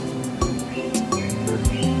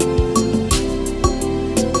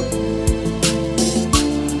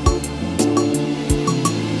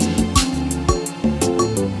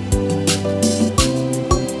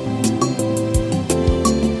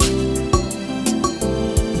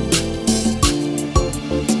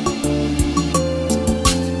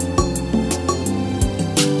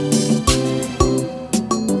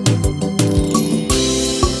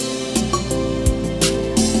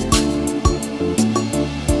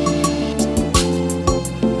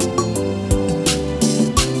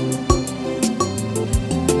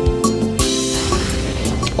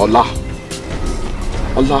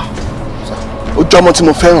 Ọlá ó jẹ́ ọmọ tí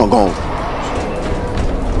mo fẹ́ràn gan o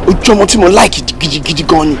ó jẹ́ ọmọ tí mo like gidigidi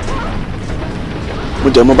gan ni mo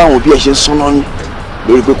dẹ̀ mọ̀ báwọn òbí ẹ̀ ṣe ń sọ́nà ní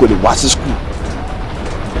lórí pé kò lè wá sí school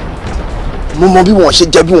mo mọ̀ bí wọ́n ṣe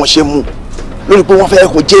jẹ́ bí wọ́n ṣe mú lórí pé wọ́n fẹ́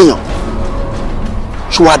kó jẹ́yàn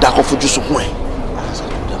ṣó wàá dákọ̀ fojú sunkún ẹ̀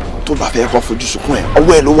tó bá fẹ́ kọ́ fojú sunkún ẹ̀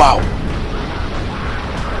ọwọ́ ẹ̀ ló wà o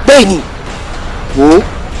bẹ́ẹ̀ ni wo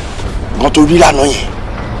nǹkan tó rí lánàá yẹn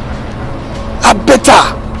abẹ́tà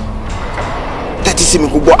tẹ́tí sí mi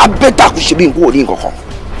gbogbo abẹ́tà kò ṣe bí n kò rí nǹkan kan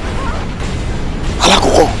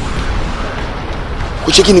alákọ̀ọ́kọ́ kò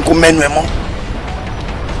ṣe kí ni kò mẹ́nu ẹ mọ́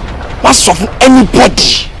má sọ fún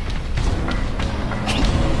anybody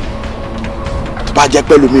tó bá jẹ́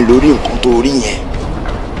pẹ́lú mi lórí nǹkan tó rí yẹn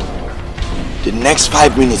the next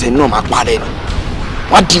 5 minutes ẹni náà máa parẹ́ ni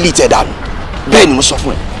wọ́n á delete ẹ̀ dànù bẹ́ẹ̀ ni mo sọ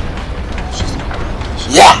fún ẹ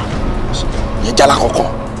yá yẹn jẹ́ alákọ̀ọ́kọ́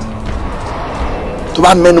tó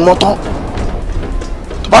bá mẹ́nu mọ́ tán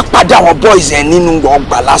tó bá pàdé àwọn boys ẹ̀ nínú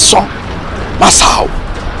ọgbà lásán má sá o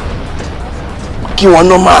kí wọn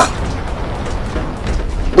normal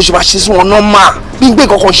bó ṣe máa ṣe sí wọn normal bí gbé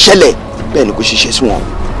kankan ṣẹlẹ̀ bẹ́ẹ̀ ni kò ṣe ṣe sí wọn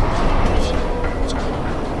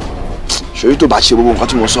ṣòrí tó bá ṣe gbogbo nǹkan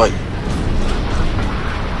tí mo sọ yìí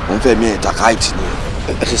wọ́n fẹ́ mi ẹ̀ta káìtì ni.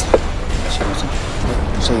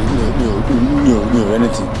 ṣe mi ò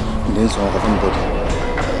anything ilé ń sọ ọkọ fún bọ́dì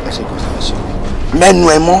ẹ ṣe kò sí ẹ ṣe. mẹ́nu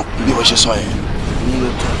ẹ mọ́ bí mo ṣe sọ yẹn.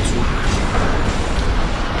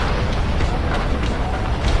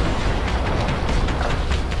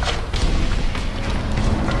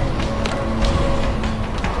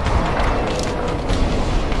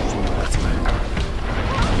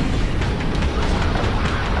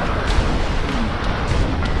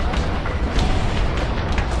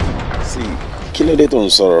 ló dé tó ń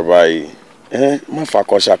sọ̀rọ̀ báyìí? Má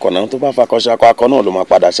fakọṣakọ náà, tó bá fakọṣakọ akọ náà ló máa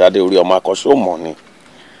padà ṣáde orí ọmọ akọṣọ mọ̀ ni.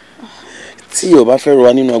 Tí o bá fẹ́ rọ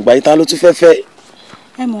wa nínú ọgbà yìí, ta ló tún fẹ́ fẹ́?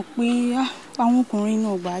 Ẹ mọ̀ pé àwọn ọkùnrin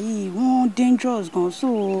inú ọgbà yìí wọ́n dangerous gan,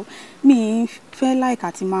 so mi fẹ́ like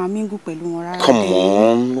àti máa mingle pẹ̀lú wọn rárá. Come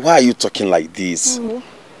on, why are you talking like this?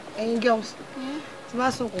 Ẹ̀yin girls, tí bá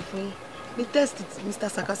sọ̀kọ̀ fún yín. The test Mr.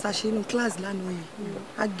 Sakasa ṣe nínú class lánàá yìí.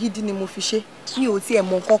 Agídí ni mo fi ṣe. Mi ò tiẹ̀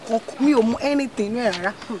mọ̀ kankan, mi ò mọ̀ anything nú ẹ̀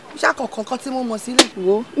rárá. Ṣá kankan tí mo mọ̀ sílẹ̀.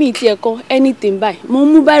 Wo mi tiẹ̀ kọ́ anything báyìí. Mo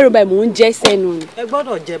mú báírò báyìí mò ń jẹ́ sẹ́nu ni. Ẹ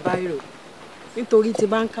gbọ́dọ̀ jẹ báírò. Nítorí tí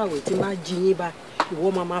bá ń kàwé tí máa jí yín báyìí.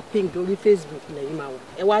 Ìwọ máa ping lórí Facebook lẹ́yìn máa wà.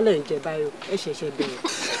 Ẹ wá lẹ́yìn jẹ báírò. Ẹ ṣẹ̀ṣẹ̀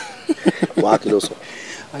bẹ̀rẹ̀. Wàá kí ló sọ?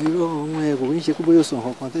 Ayúrò ọmọ ẹ kò ń ṣe kó bóyá sọ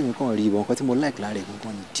nǹkan tèmi kàn rí ìbọn nǹkan tí mo like lára ẹ̀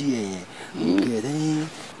gangan ní díẹ̀ yẹn.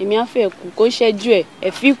 Èmi á fẹ́ kú kó ṣẹ́jú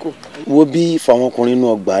ẹ̀ fi kù. Wo bí fáwọn ọkùnrin inú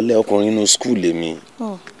ọgbà alẹ́ ọkùnrin inú skul lèmi.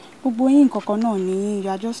 Gbogbo yín kankan náà ni you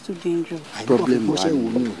are just too dangerous. Problem wa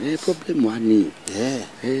ni problem wa ni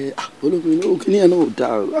olómi ló kí ni ẹ náà dá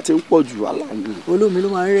láti ń pọ̀ jù aláàánú. Olómi ló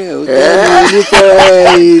máa ń rẹ̀ ọ́ tẹ́lẹ̀ ní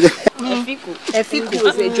pẹ́. Ẹ fi kù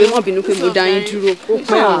ẹjọ́ má bínú pé mo dá yín dúró.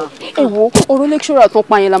 Ẹ wo ọ̀rọ̀ lecturer tán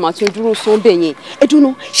pa yẹn la màá tún dúró sán bẹ̀ yẹn. Ẹ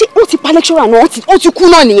dúró ṣé ó ti pa lecturer náà ó ti kú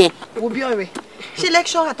náà nìyẹn. Wo bí ọ̀rẹ́ ṣé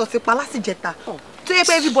lecturer tó ti pa lásìjẹta tó yẹ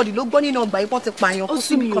pé everybody ló gbọ́ nínú ọgbà yìí wọ́n ti pààyàn kó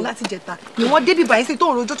síbi kan láti jẹta ni wọ́n débi báyìí sí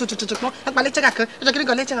tó ń rojọ́ tuntun kan ẹgbàá lecturer kan ẹjọ́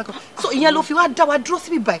kìnìkan lecturer kan so ìyẹn ló fi wá dá wa dúró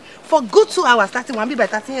síbi báyìí for good 2 hours láti wà ń bí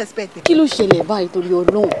báyìí láti expect. Kí ló ṣẹlẹ̀ báyìí torí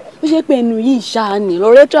Ọlọ́run ó ṣe pé ẹnu yìí ṣáà ní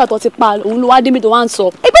lọ lecturer tó ti pa òun ló wá débi tó wá ń sọ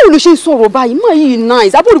ẹ báwo ló ṣe ń sọ̀rọ̀ báyìí má yìí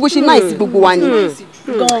nice àbúrò bó ṣe nice gbogbo wa ni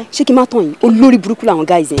ṣé kí n má tàn yín olórí burúkú làwọn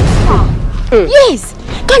guys yẹn. Yes,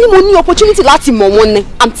 ká ní mo ní opportunity láti mọ̀ wọ́n ni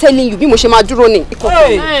I'm telling you bí mo ṣe máa dúró ní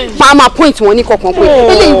máa point wọn ní kọ̀ọ̀kan pé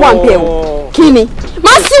eléyìí wà ń bẹ̀ o kí ni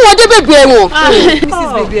máa sí wọn dé bèbè ẹ̀wọ̀n.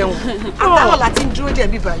 Mrs. bèbè ẹ̀wọ̀n àtàwọn láti ń dúró dẹ̀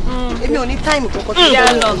bí báyìí èmi ò ní táìmù kankan tó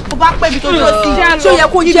yẹ lọ bó bá pẹ́ mi tó dúró sí tí ó yẹ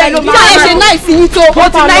kó jẹ́ ló máa ń ṣe náà sí yín tó ó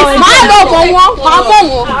ti náà sí máa lọ mọ̀ wọ́n máa mọ̀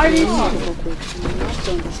wọ́n.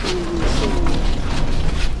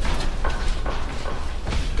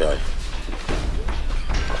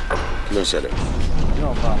 Kí ló ń ṣẹlẹ̀?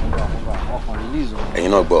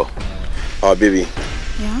 Ẹ̀yin náà gbọ́. Oh baby.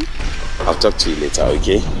 Yeah? I'll talk to you later,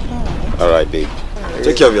 okay? All right, babe.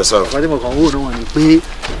 Take care of yourself. Wọ́n ti mọ̀ kàn wó náà wà ní pé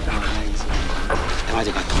ẹ má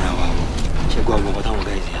jẹ́ ká tọ́ra wa o. Ṣé gbọ́ ọgbọ́n kan táwọn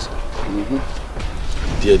guys yẹn sọ?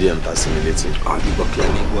 Díẹ̀ ń ta sí mi létí. Àbígbọ̀ kí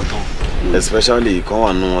ẹni gbọ́ tán. Especially kan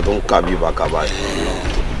wà nínú wọn tó ń kà bí bàkàbà yìí.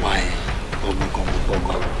 Wá ẹ ọgbọ́n kan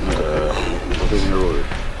gbọ́ngàn. Mo tó ní rò rẹ̀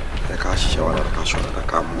ẹ ká ṣiṣẹ́ wa dáadáa ká ṣọ́ dáadáa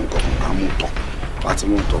ká mú nǹkan ká mú tán láti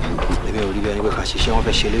mú tán mú. Ẹbí ò rí bẹ́ẹ̀ ni pé ká ṣiṣẹ́ wọn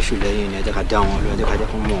fẹ́ ṣe léṣù lẹ́yìn ni ẹ jẹ́ ká dá wọn lọ ẹ jẹ́ ká jẹ́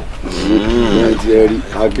kó mọ̀. Ẹ ti ẹ rí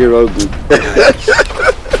akérògùn.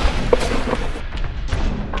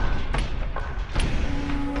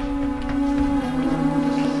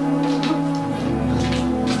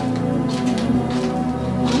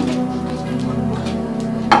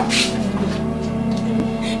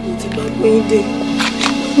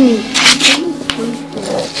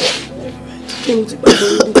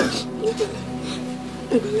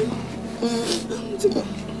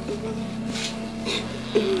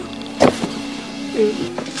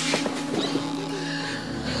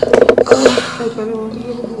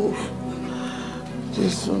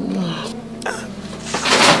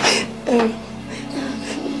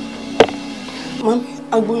 Mami,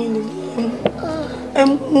 agboyin ni ẹ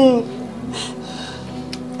mú.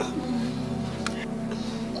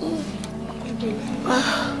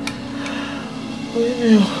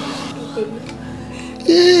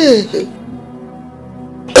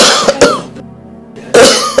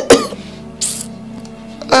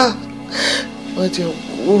 Wọ́n ti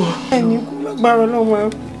kú. Ẹni kú lágbára lọ́wọ́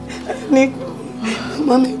ẹni kú.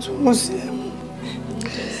 Mami tún mú sí ẹ.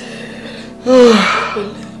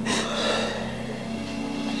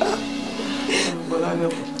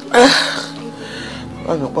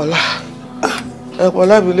 Àmìpọ̀lá.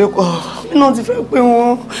 Ẹ̀pọ̀lá mi lẹ́kọ̀ọ́. Iná ti fẹ́ pé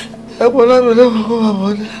wọ́n. Ẹ̀pọ̀lá mi lẹ́kọ̀ọ́ kó bàbá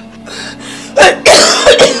ní.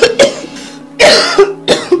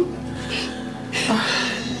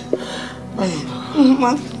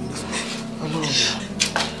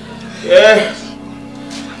 Yeah.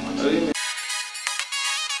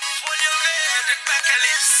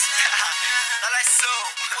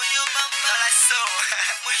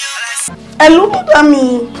 Hello bọ́dá mi.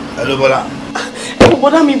 Hello Bọ́lá. Hello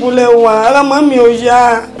bọ́dá mi bolẹ̀ wà ara máa mi ò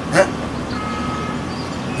yá.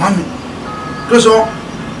 Mami, kí ló sọ?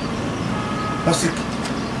 Wọ́n sì kì.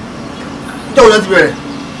 Ìjọ́ òun ti bẹ̀rẹ̀.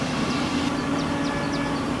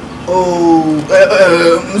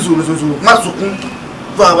 Nsùúrù má sunkún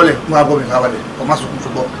fún abalẹ̀ fún abọ́ mi abalẹ̀ ọ má sunkún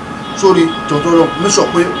ṣùgbọ́n sórí tọ̀tọ̀rọ̀ mi sọ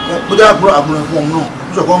pé mo dá àgbọ̀n fún ọmọ náà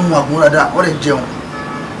mo sọ pé wọ́n mú àgbọ̀n dáadáa wọ́n lè jẹun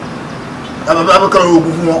abẹ́kọ̀ọ́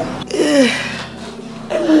oògùn fún wọn.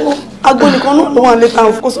 agbo nìkan náà ló wà létà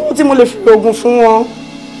kò sówó tí mo lè fi oògùn fún wọn.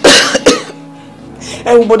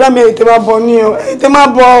 ẹ wò bọ́dá mi èyí tẹ́ máa bọ̀ ní o èyí tẹ́ máa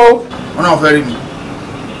bọ̀ o. wọn náà fẹ́ rí mi.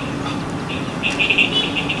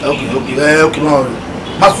 ok máa rí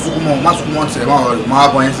má sunkún mọ́ tìrẹ̀ máa rí máa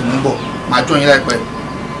bọ̀ yẹn sì ń bọ̀ máa jọ yín láìpẹ́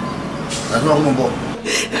àti wọn kò mọ̀ bọ̀.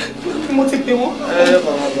 mo ti pè wọ́n.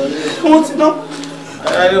 wọ́n ti dán.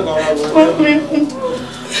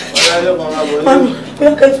 Mami,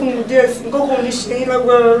 bóyá kẹ́ tún mú díẹ̀ sí nǹkan kò ní ṣe yín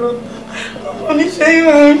lágbára lọ. Kò ní ṣe yín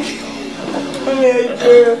rẹ̀. Mami ẹ̀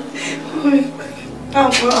jẹ́ rẹ̀.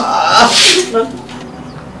 Àwọn.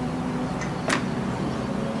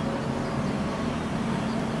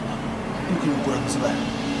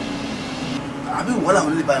 Àbí wọ́n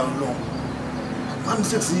làwọn lè báyọ̀ lọ. Má mi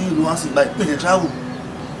sẹ́ẹ̀sì yìí ló wá sí báyìí pé ẹ̀ travel.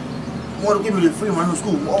 Wọ́n rí pé mi lè fún ìmọ̀ nínú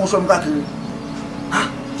school, wọ́n sọ mi káàkiri.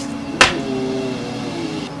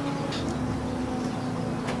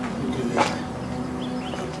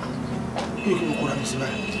 Kí mo kóra mi sí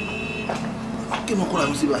báyìí? Kí mo kóra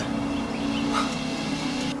mi sí báyìí?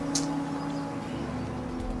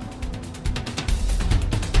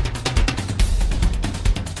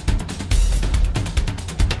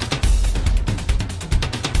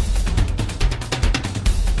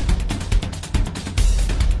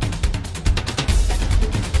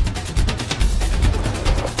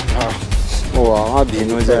 Má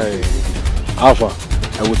bínú jàre. Alpha,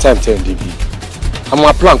 ẹ wo time 10 débi. A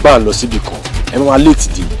máa plan pa ń lọ síbi kan. Ẹ máa late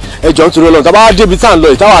dé. Ẹ jọ̀ọ́ nítorí Ọlọ́run tá bá débi tá ń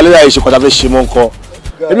lọ ìtawà àlera ìṣe kan tá fẹ́ ṣe mọ́ nǹkan.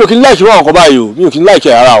 Èmi ò kí ń like irú àwọn nǹkan báyìí o. Mi ò kí ń like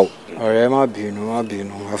ẹ̀ rárá o. Ọ̀rẹ́ má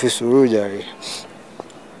bínú. Àfi sùúrù jàre.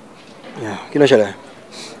 Kí ló ṣẹlẹ̀?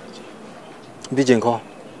 BJ ńkọ́?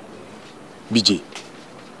 BJ.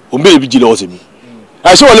 O ń béèrè BJ lọ́wọ́ tèmi.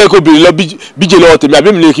 Ẹ ṣé wọ́n lè kó béèrè lọ BJ lọ́wọ́ tèmi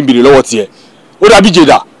àbí mi lè kí n béèrè lọ́wọ́ tiẹ̀. Ó dá BJ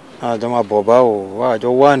dà. Àjọ máa bọ̀ báwo, àjọ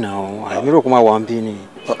wà náà, àìní rò kó máa wà ń bí ni.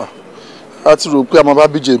 A ti rò pé a máa bá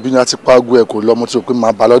BJ bí ni a ti pa ago ẹ̀ kò lọ, mo ti rò pé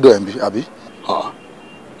máa bá lọ́dọ̀ ẹ̀ ń bí, àbí?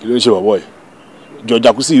 Kí ló ń ṣe bọ̀bọ̀ yìí?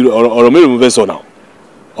 Jọjà kú sí ọ̀rọ̀ mélòó mo fẹ́ sọ náà?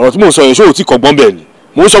 Ọ̀rọ̀ tí mò ń sọ yẹn ṣé o ti kọ̀gbọ́n bẹ́ẹ̀ ni?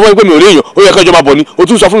 Mo ń sọ fún yín pé mi ò rí èèyàn, ó yẹ kẹjọ máa bọ̀ ni, o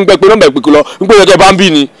tún sọ fún mi pé nọ́mbà ìpè lọ, wípé ó yẹ kẹ bá ń bí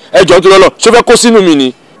ni, ẹ jọ̀ọ́ nítorí Ọlọ́run, ṣé ó fẹ́ kó sínú mi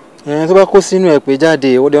ni? Tó bá kó sínú ẹ̀ pé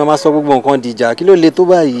jáde, ó dẹ̀ máa sọ gbogbo nǹkan dìjà, kí ló le tó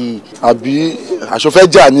báyìí? Àbí aṣọ fẹ́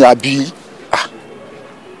jà ni àbí?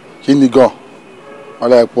 Kí ni gan?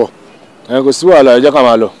 Ọlá ẹ pọ̀. Kò sí wàhálà, ẹ jẹ́ ká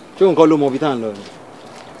máa lọ. Ṣé nǹkan ló mọ ibi tá à ń lọ ni?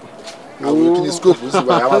 Àwọn kí ni scope sí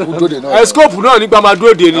báyìí, àwọn akú dóde náà. Scope náà nígbà máa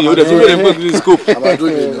dúró de ni, ó dẹ̀ tún bẹ̀rẹ̀ pé kí ni scope.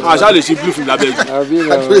 Àṣà lè ṣe blue film lábẹ́ jù.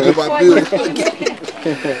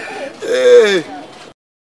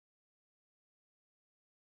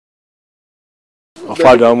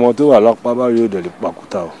 Ọ̀fadà ọmọ tó wà lápá bá yóò dẹ̀ lè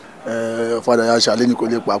pàkúta o. Ọ̀fadà ya ṣàlẹ́ ni kò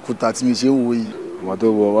lè pàkúta tí mi ṣe ń wo yìí. Ọmọ tó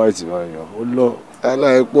wọ white báyìí ó lọ.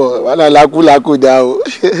 Aláìpọ̀ aláìlákúlákú dá o.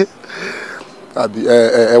 Àbí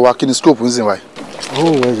ẹ wá kí ni scope ń sìn wáyé. Ó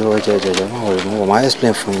ẹjọ máa wọlé mọ́ máa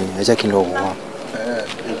explain fún yín ẹ jẹ́ kí n lọ wò wá.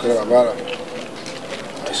 Ìkọlẹ̀ bàbá rà.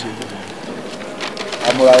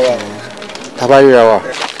 Amúra wa. Tábà ríra wa.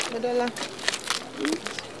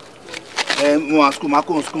 Mo à school máa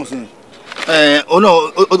kó school sí. Ó náà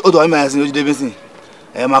ó dọ̀ ọ́ ìmọ̀ ẹ̀sìn ojú débí sìn.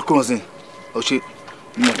 Máa kúrò sí. Ó ṣe.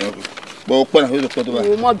 Bọ̀ pẹ́ náà yóò pẹ́ tó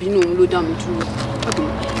báyìí. Mo má bínú òun ló dá mi dúró.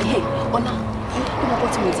 Ọlá ó mọ ọkọ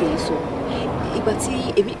tí mo ti ń sọ ìgbà tí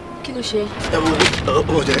èmi kí ló ṣe. Ẹ wo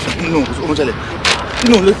ọmọ jẹ nínú ọmọ ṣẹlẹ̀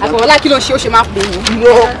nínú ilé. Àgbọ̀nlá kí ló ṣe ó ṣe máa pè mí.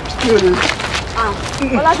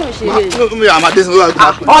 Ọlá tó ń ṣe eré. Mi àmà dé sí ló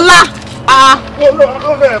wà. Ọlá.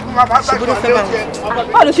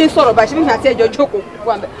 Báwo ló ṣe ń sọ̀rọ̀ báyìí ṣé bí mi àti ẹjọ́ jókòó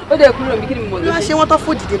wà bẹ́ẹ̀ ó dẹ̀ kúrò níbi kí ni mo mọ̀ lóṣù. Ló wá ṣe wọ́n tó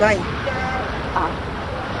fò dìde báyìí.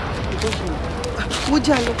 Mo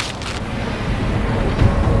jẹ́ àlọ́.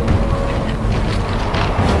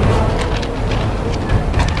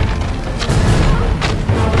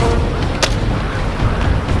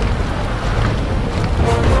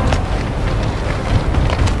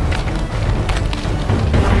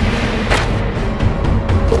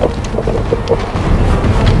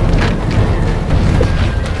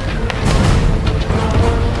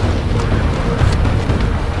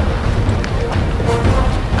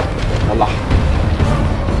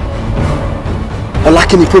 Ọlá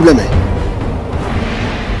kí ni problem ẹ?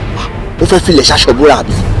 Ó fẹ́ filẹ̀ ṣaṣọ́búrà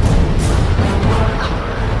àbí?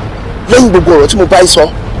 Lẹ́yìn gbogbo ọ̀rọ̀ tí mo bá ẹ sọ,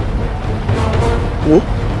 wo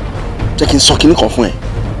jẹ́ kí n sọ kinní kan fún ẹ.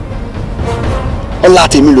 Ọlá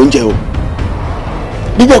tèmi ló ń jẹ o.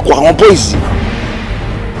 Bíbẹ̀ kọ àwọn boys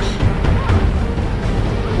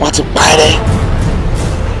wọ́n ti pa ẹrẹ́.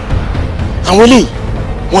 Àwọn eléyìí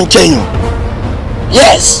wọ́n ń jẹyàn.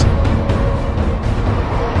 Yes.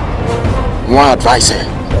 One advice. Sir,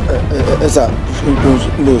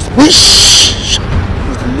 no. Wish.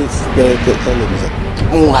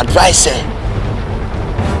 One advice.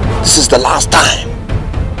 This is the last time.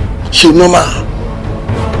 She no ma.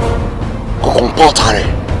 Go comport her.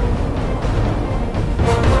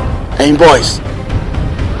 Hey boys.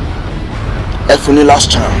 Ẹfuni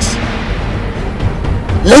last chance.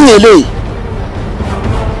 Lẹ́yìn eléyìí.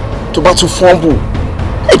 Tó bá tún fumble.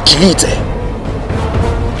 Ẹ delete.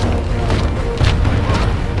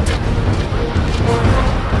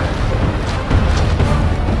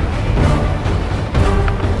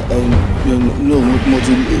 No, mo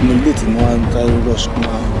late mo an carry rush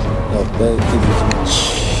ma ọpẹ tv tí mo.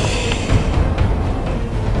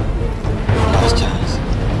 Last chance.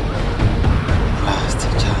 Last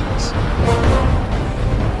chance.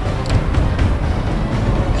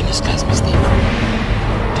 And this guy's mistake.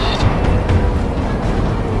 Dead.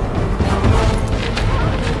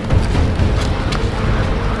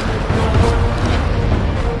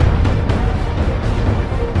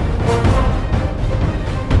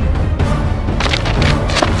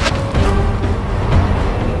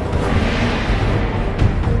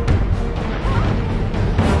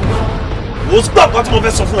 Mo gbà kan tí mo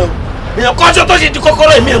fẹ́ sọ fún ẹ o. Èèyàn kan ṣe tó ṣe di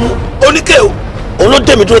kọ́kọ́rọ́ ẹ̀mí ẹ̀ mú. Oníkè o. Òun ló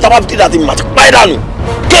dé mi dúró tá a bá fi dídà tí mi máa ti pa ẹ́ dànù.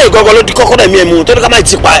 Kéè gọ́gọ́ ló di kọ́kọ́rọ́ ẹ̀mí ẹ̀ mú tó ní ká má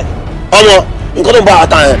ti pa ẹ́. Ọmọ nǹkan tó ń bá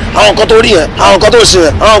ata yẹn, àwọn nǹkan tó rí yẹn, àwọn nǹkan tó ń ṣe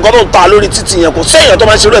yẹn, àwọn nǹkan tó ń ta lórí títì yẹn kò séèyàn tó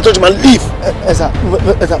máa ń ṣerú ẹ̀ tó ti máa ń leave. Ẹ sà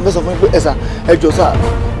mo sọ fún yín pé ẹ sà ẹ jọ sà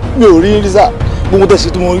mi ò rí sà gbogbo tó ṣe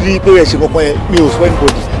tí mo rí pé ẹ ṣe kankan yẹn mi ò sọ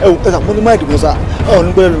anybody ẹ sà mo ní má ìdìbò sà ẹ ò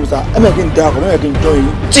ní gbẹ́rẹ́ lómi sà ẹ mẹ́rin kí n darapọ̀ mẹ́rin kí n jọ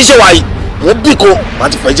yìí. Tí ṣe wáyé mo bí ko màá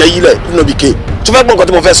ti fẹ́ jẹ́ yílẹ̀ nínú bí ke tó fẹ́ gbọ́n nǹkan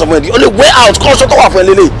tí mo fẹ́ sọ fún ẹ di only way out kọ́ ṣọ́ tó wà fún ẹ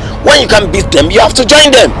lélẹ̀ when you can beat them you have to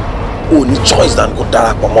join them. O ní choice than kó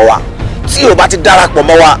darapọ̀ mọ́ wa tí o bá ti darapọ̀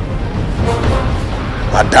mọ́ wa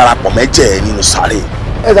wàá darapọ̀ mẹ́jẹ̀ ẹ nínú sáré.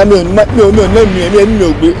 Ẹ sà mi ò ní ẹ̀mí mi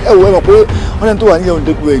ò gbé ẹ wò ẹ mọ̀ pé wọ́n ní tó wà nílẹ̀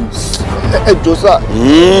òǹdẹ́gbù ẹ̀yìn ẹ jọ sà.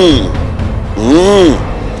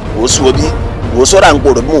 Wò sọ bí wò sọ́ra ń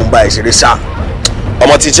gbòòrò bí mò ń bá ẹ ṣeré ṣá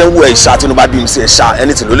ọmọ tí ṣe ń wú ẹ ṣá tí inú bá bí mi sí ẹ ṣá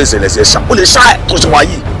ẹni tí ló lè ṣẹlẹ̀ sí ẹ ṣá ó lè ṣá ẹ tó ṣe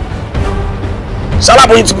wáyé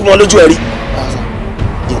ṣalábòyìn ti kú mọ lójú ẹ rí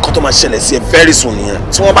nǹkan tó máa ṣẹlẹ̀ sí ẹ very soon nìyẹn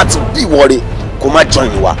tí wọ́n bá ti bí ìwọ rẹ kó má join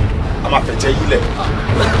wa a máa fẹ̀ jẹ́ yílẹ̀.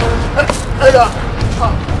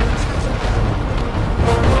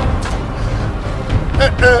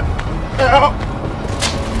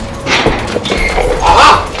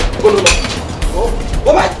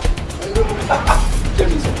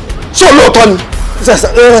 Ṣé olóòótọ́ ni?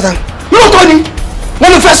 Lóòótọ́ ni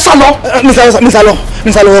wọ́n lè fẹ́ sá lọ. Mi sá lọ wọ́n kan.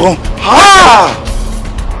 Mi sá lọ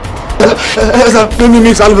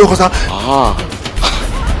wọ́n kan sá.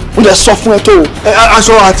 Mo lè sọ fún ẹ tó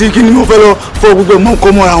aṣọ àti kí ni mo fẹ́ lọ fọ gbogbo mọ́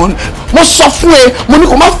nǹkan mọ́ra wọn. Mo sọ fún ẹ mo ní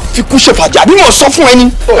kó má fi kú ṣe fàjà bí mo sọ fún ẹ ni.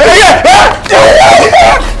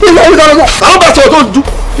 Àwọn bá sọ tó dùn.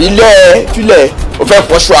 Filẹ̀ o fẹ́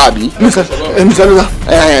fọṣọ àbí. Mi sá lọ wá.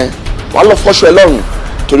 Wàá lọ fọṣọ ẹ lọ́rùn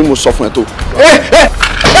torí mo sọ fún ẹ tó.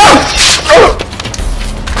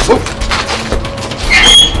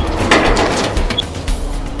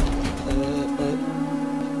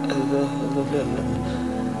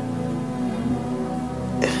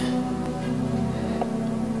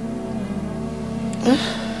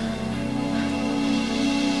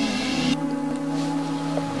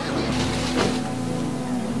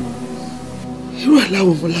 Irú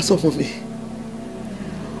aláwọ̀ ọmọ lásán ọmọ mi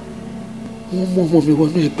wọ́n mú ọmọ mi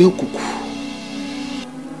wọnú ẹgbẹ́ òkùnkùn.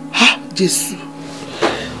 Jésù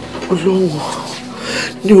Ọlọ́run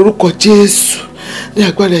ní orúkọ Jésù ní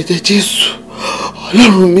agbára ẹ̀jẹ̀ Jésù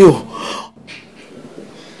Ọlọ́run mi ò.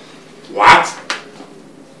 What?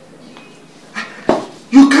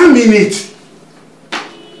 You can't mean it.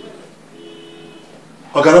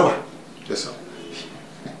 Ọ̀gá ọlọ́pàá. Yes, sir.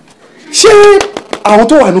 Ṣé àwọn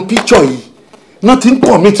tó wà ní picture yìí náà ti ń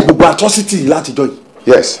commit gbogbo atrocity látijọ́ yìí?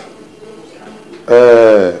 Yes.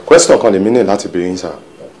 Question kan lèmi ní láti béèrè yín sir.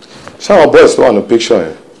 Ṣé àwọn boys tó wà ní picture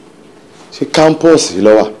yẹn ṣé campus yìí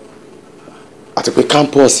ló wà àti pé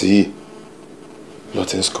campus yìí ló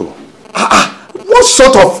ti ń school? What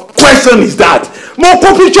sort of question is that? Mo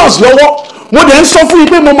kó pictures lọ́wọ́ mo dẹ̀ ń sọ fún yín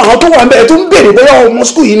pé mo mọ àwọn tó wà níbẹ̀ tó ń béèrè bóyá ọmọ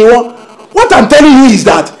school yìí ni wọ́n. What I'm telling you is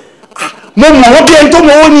that mo mọ̀ wọ́n bí ẹni tó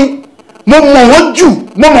mọ̀ wọ́n ni mo mọ̀ wọ́n jù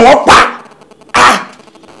mo mọ̀ wọ́n pa.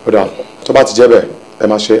 Ó dà tó bá ti jẹ́ bẹ́ẹ̀ ẹ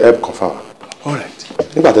máa ṣe help kan fáwa. All right.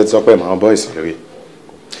 Nígbà tẹ́ ti sọ pé àwọn boys rí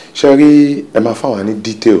ṣe rí ẹ máa fáwọn ní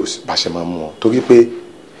details bá ṣe máa mú wọn torí pé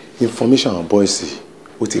information àwọn boys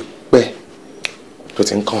ó ti pẹ́ tó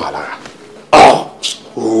ti ń kàn wá lára.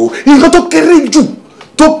 Nǹkan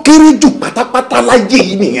tó kéré jù pátápátá láyé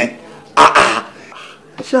yìí nìyẹn.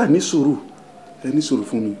 Ṣé à ní sùúrù ẹ ní sùúrù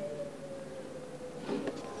fún mi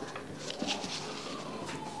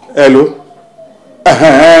Hello.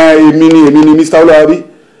 Èmi ni Mr. Olúwabí.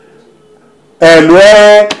 Hello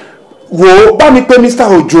wo bá mi pé Mr.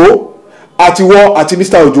 Ojo àti wọ́ àti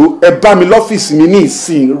Mr. Ojo ẹ bá mi lọ́fíìsì mi ní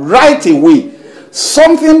ìsìn right away.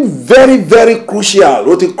 Something very very crucial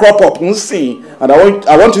ó ti crop up ń sìn and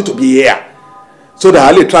I want you to be here so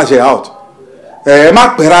that I lè trash it out. Ẹ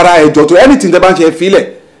má pẹ́ rárá ẹ jọ tó anything tẹ́ bá ń ṣe ẹ fílẹ̀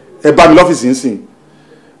ẹ bá mi lọ́fíìsì ń sìn.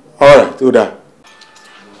 All right tó dáa.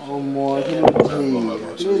 Ọmọ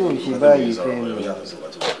kí ló ń ṣe báyìí fẹ́ mi?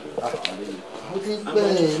 Mo ti pẹ́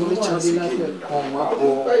ní ìtàdé láti ẹ̀kan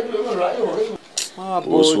máa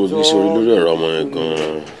bọ̀. ó sọ bí sori lórí ọ̀rọ̀ ọmọ yẹn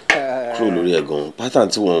gan-an kúrò lórí ẹ̀ gan-an pattern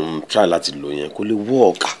tí wọ́n ń try láti lò yẹn kó lè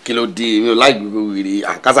work. Kí ló dé mi ò láì gbogbo wèrè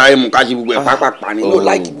àkásáré mu ká ṣe gbogbo ẹ̀ pápápá ni mi ò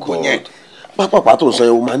láì gbogbo yẹn. pápápá tó ń sọ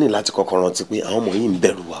yẹn o máa ní láti kọ́kọ́ rántí pé àwọn ọmọ yìí ń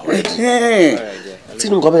bẹ̀rù wa already. tí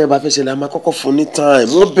nǹkan bẹ́ẹ̀ bá fẹ́ ṣẹlẹ̀ a máa kọ́kọ́ fún ní time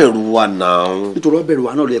wọ́n bẹ̀rù wa náà. nítorí wọ́n bẹ̀rù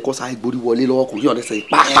wa náà ló yẹ kó sáré gborí wọlé lọ́wọ́ kò yọ̀ lẹ́sẹ̀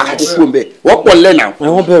pàápàá kó kúrò ń bẹ̀ wọ́n pọ̀ lẹ́nà.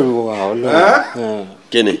 Wọ́n bẹ̀rù wa Ọlọ́run.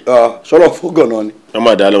 kí ni. sọ̀rọ̀ fúgàn náà ni. wọ́n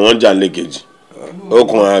máa dalẹ̀ wọ́n jà lẹ́kẹ̀jì ó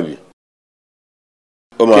kún àbí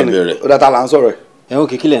ó máa bẹ̀rẹ̀. ó dáta là ń sọ̀rọ̀ ẹ̀. Ẹ̀hún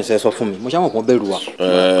kìkì lẹ̀ ń sẹ́ sọ fún mi mo ṣáà mọ̀ pọ́n bẹ̀rù wa.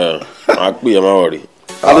 máa pè é má wọ̀rí.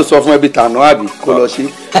 a ló sọ fún ẹbí tànà àbí kó lọ ṣe.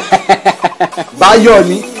 Báyọ̀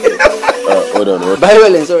ni. Báyọ̀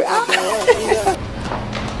lẹ̀ ń sọ̀rọ̀.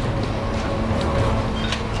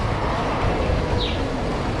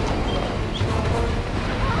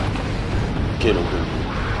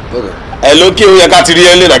 ẹ ló kí o yẹ ká ti rí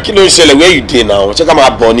ẹ lẹ́nà kí ló ń ṣẹlẹ̀ where you dey now ṣé ká máa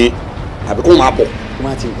bọ̀ ni. àbí kó máa bọ̀. kó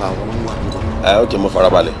má ti wà wọ́n wà. ok mo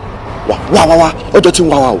farabalẹ̀. wá ọjọ́ tí ń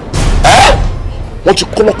wá wa o. wọ́n ti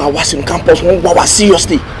kọ́lọ́pàá wá sínú campus wọ́n wá wa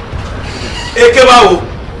seriously. èké báwo.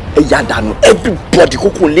 ẹ yà dànù everybody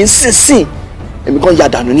kókò lè sínsìn èmi kan yà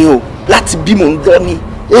dànù ni o láti bí mò ń lọ ni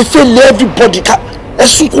efe lé everybody ká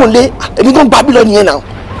ẹsùn kò lé èmi kan gbà bí lọ nìyẹn náà.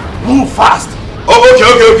 move fast.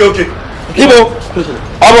 ok. níbo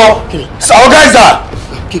ọmọ àwọn guys da.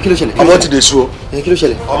 kí ló ṣẹlẹ̀. ọmọ ti dé sú o. kí ló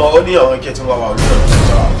ṣẹlẹ̀. ọmọ ó ní àwọn ike tí ń wá wa olùkọ́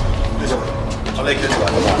ọlọ́ọ̀kẹ́ tí wà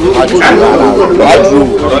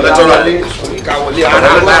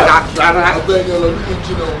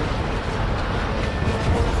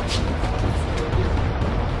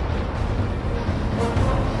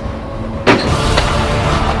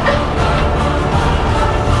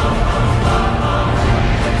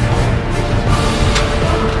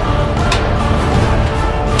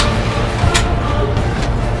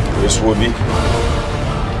wo bí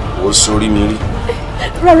wo sórí mi rí.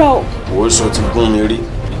 Rárá o. wo so ti gún mi rí.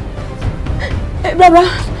 Rárá.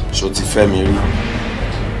 so ti fẹ́ mi rí.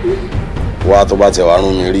 wá tó bá tẹ̀ wá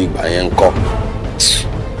rún mi rí ìgbà yẹn ń kọ́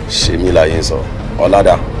ṣe mí láyé ń sọ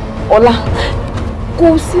ọ̀làdà. ọ̀la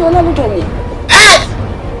kò sí ọlá lọ́dọ̀ mi.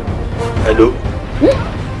 hello.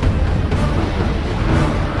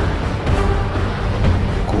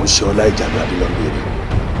 kò ń ṣe ọlá ìjàmbá adélọ́gbẹ̀rẹ̀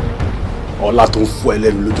ọlá tó ń fọ́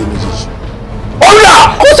ẹlẹ́nu lójú méjèèjì. ọlá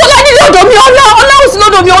kò sọlá ní lọ́dọ̀ mi ọlá ò sí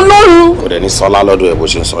lọ́dọ̀ mi Ọlọ́run. kò dẹ̀ ní sọlá lọ́dọ̀ ẹ̀ bó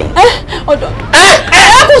ṣe ń sọ yẹn. ọ̀dọ̀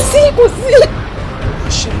kò sí.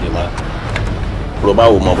 ṣe lè má ro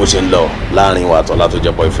báwo mọ bó ṣe ń lọ láàrin wa àtọ́lá tó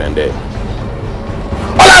jẹ́ boyfriend ẹ̀.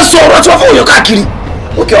 ọlá ń sọ ọ̀rọ̀ tí wọ́n fún òyìn káàkiri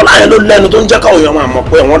òkè ọlá yẹn ló lẹ́nu tó ń jẹ́ káwọn èèyàn máa mọ̀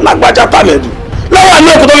pé wọ́n lágbájá pàmẹ́dù lọ́wọ́ àní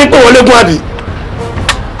òkú tó fi pé wọ́n légún àbí.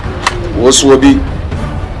 wo sún obi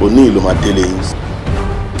òní ìlú máa délé yín.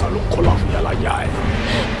 kọ́lá fún yàrá yá ẹ.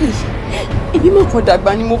 ìbí mọ̀ kan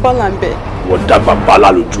dàgbà ni mo bá là ń bẹ̀. wọ́n dàgbà bálá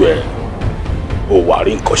lójú ẹ̀ ó wà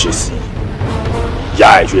rí nǹkan ṣe sí i yá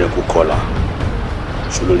ẹ̀ ṣó yẹ kó kọ́lá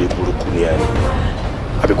ṣó lórí burúkú ni ẹ̀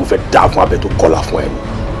àbí kò fẹ́ dáa fún abẹ tó kọ́lá fún ẹ̀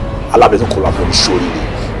alábẹ tó kọ́lá fún ẹ̀ ṣórí ni.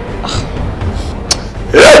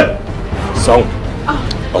 sọ́hùn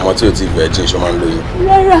ọmọ tí o ti fẹ́ jẹ́ ṣọ́ máa ń lóyún.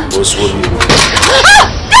 rárá. ó sún omi ìlú.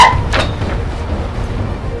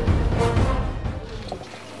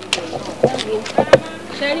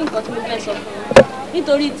 ṣe rí nǹkan tí mo fẹ́ sọ fún wọn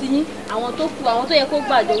nítorí tiyín àwọn tó kù àwọn tó yẹ kó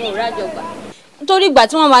gbàjọ wọn ò rájọ gbà. nítorí ìgbà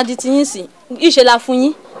tí wọ́n máa di tiyín sí ìṣe la fún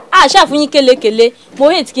yín àṣà fún yín kélekèle mo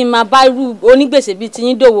hate kí n máa bá irú onígbèsè bíi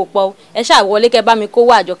tiyín dòwò pọ̀ ẹ ṣáà wọlé kẹ́ bá mi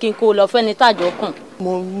kówó àjọ kí n kó lọ fẹ́ni tàjọ kàn.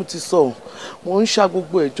 mo ti sọ mo ń ṣa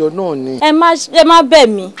gbogbo ẹjọ náà ni. ẹ má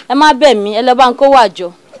bẹ̀ mí ẹ lọ bá ń kówó àjọ.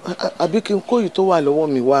 àbí kí n kó yìí tó wà lọ́wọ́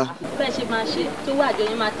mi wá. bẹ́ẹ̀ ṣe máa ṣe tó wà àjọ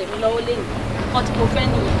yín máa tẹ̀ mí lọ́wọ́ lẹ́yìn kan tí mo fẹ́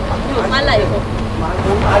nìyẹn mi ò má láyé kọ.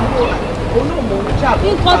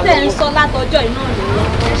 nǹkan tẹ̀ ń sọ látọjọ́ iná nìyẹn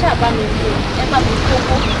ẹ ṣáà bá mi kó ẹ bá mi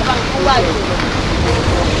kówó ẹ bá mi kówó àjọ.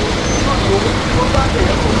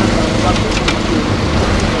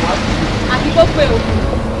 àbí kó pé o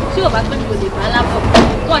tí ò bá pé mi kò lè bá lápò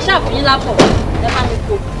wọn ṣàfihàn lápò ẹ bá mi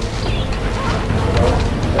kó.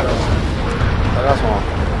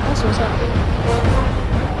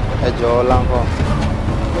 ẹ jọ ọlá ńkọ́.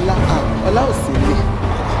 Ọlá ò sí ilé.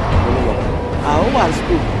 Àwọn wà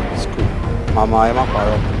school. Màmá ẹ má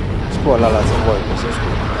parọ́. School ọ̀la láti bọ̀ ìkọ̀sẹ̀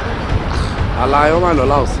school. Àlàyé ọmọ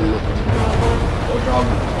ìlọ́lá ò sí ilé.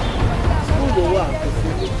 School ló wà kò sí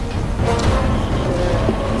ilé.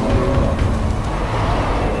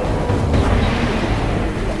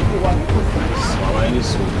 Àwọn ẹni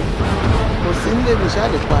sùn. Kò sí nílé mi ṣáà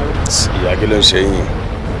lè parí. Ìyá kí ló ń ṣe yín?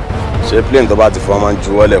 Ṣé plane tó bá ti fọ́ máa ń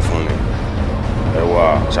juwọ́lẹ̀ fún ni? Ẹ̀wà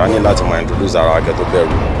ṣáání láti máa introduce ara akẹ́ tó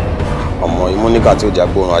bẹ̀rù. Ọmọ imúníkà tí ó jà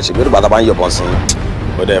gbóòrùn àṣebí nígbà tá a bá ń yọ̀bọ̀n sí i.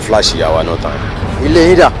 Ó dẹ́ flash ìyá wa no time. Ilé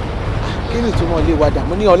yín dà. Kí ni ìtumọ̀ ilé wa dà?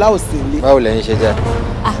 Mo ní Ọlá ò sí ilé. Báwo lẹ̀yin ṣe jẹ́?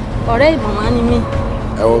 Ọ̀rẹ́ màmá ni mí.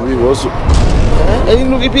 Ẹ wo bí wọ́n sùn.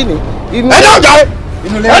 Inú bíbí ni. Ẹ náà jà ẹ́.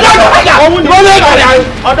 Òun ni wọ́n lé ìbàdàn.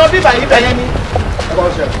 Ọ̀dọ̀ bíbà yìí bẹ̀yẹn ni.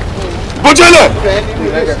 Bójúlẹ̀!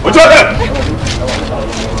 Bójúlẹ̀!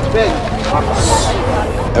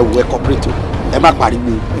 Ẹ wo ẹ kọ́pẹ́rẹ́tì o, ẹ má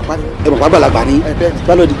pariwo, ẹ mọ̀ pàgbàlagbà ní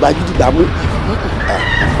bálọ̀ dìgbà gidi gbà mú.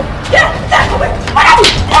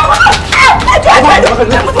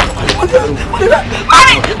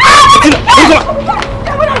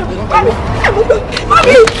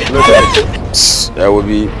 Ẹ wo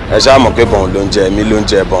bí ẹ ṣáà mọ̀ pé bọ̀n ló ń jẹ mí ló ń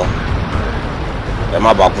jẹ bọ̀n. Ẹ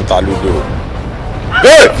má bàa kúta lódò.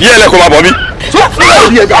 Yí ẹ lẹ́kọ̀ọ́ máa bọ̀ bí.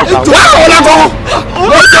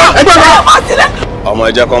 Ọmọ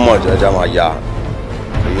ẹ jẹ́ kọ́ mọ̀ ọ̀jọ́ ẹ jẹ́ máa ya.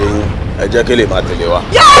 Iye yín ẹ jẹ́ kí lè máa tẹ̀lé wa.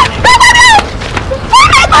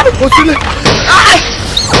 Mo sílẹ̀.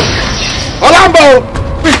 Ọlá ń bọ̀ o.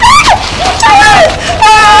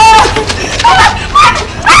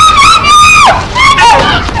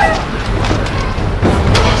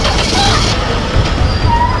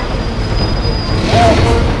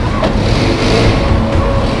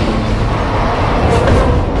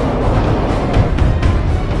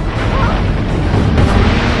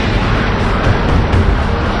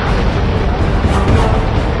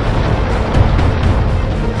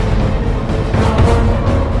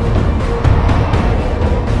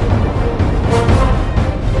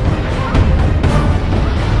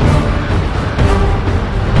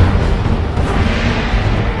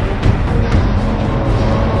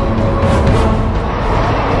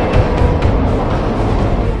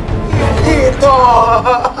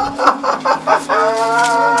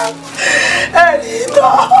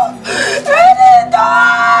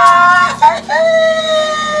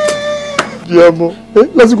 Abiyamọ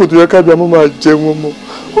lásìkò tó yẹ ká abiyamọ máa jẹ wọn mọ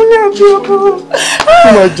ó ní abiyamọ ó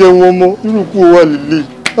máa jẹ wọn mọ irú kú wà lílé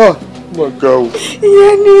ó mà ga o.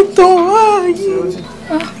 ìyẹn ní ìtàn ààyè.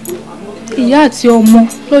 ìyá àti ọmọ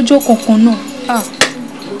lọ́jọ́ kankan náà ó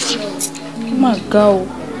mà ga o.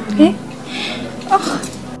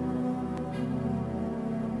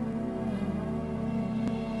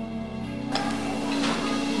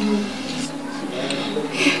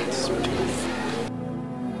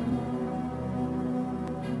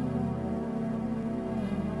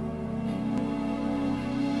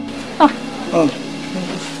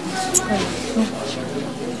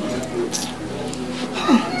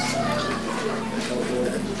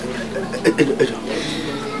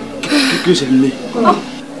 Kí ló ṣe nílé?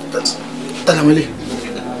 Tàlàmọ́lé.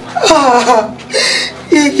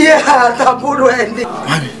 Igi àtàbúrò ẹni.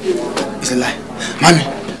 Mami, it's a lie. Mami,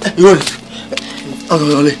 irọ́ ni.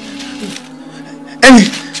 Ọ̀rọ̀lẹ̀.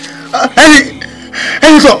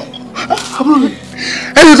 Ẹni sọ. Àbúrò mi.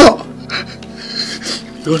 Ẹni sọ.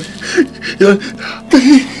 Irọ́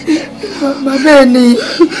ni. Bàbá ẹni.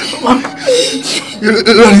 Mami.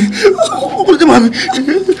 Irọ́ ni. Ó jẹ́ mami.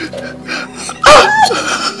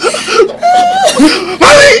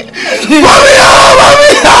 Mami! Mami!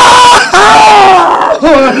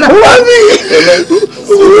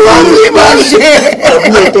 Mami máa ṣe.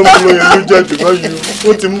 Àbúrò tó ń lọ yẹn ló jáde báyìí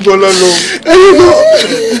ó ti mú Bọ́lá lọ.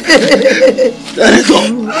 Ẹni tó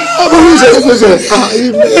àbúrò ìṣẹ̀lẹ̀ tó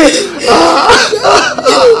ṣẹlẹ̀.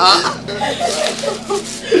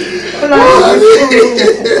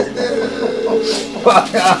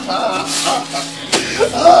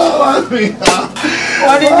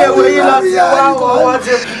 Wọ́n ní ní ewé yìí lọ sí wọ́n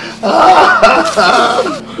ti.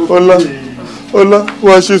 Ọlá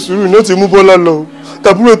wàá ṣe sùúrù náà ti mú Bọ́lá lọ o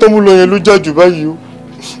tàbúrò tó mú lọ yẹn ló jà jù báyìí o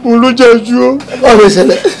òun ló jà jù o. Ọ̀rọ̀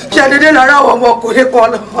ìṣẹ̀lẹ̀. Ṣàdédé lára àwọn ọmọkùnrin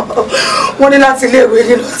kan lọ wọ́n ní láti ilé ìwé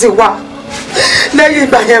yìí lọ sí wá lẹ́yìn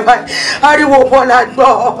ìgbà yẹn báyìí ariwo Bọ́lá gbọ́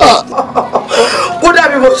kódà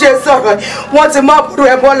bí mo ṣe sọ̀rọ̀ wọ́n ti má burú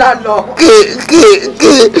ẹ Bọ́lá lọ.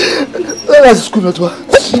 Láti skul náà tó wá.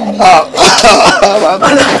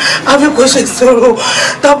 Àfi kò ṣe sọ̀rọ̀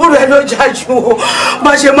tàbúrò ẹ ló jà jù o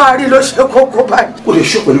má ṣe máa rí ló ṣe kókó báyìí. O lè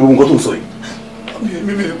ṣọ́ pẹ̀lú gbogbo nǹkan tó ń sọ yìí.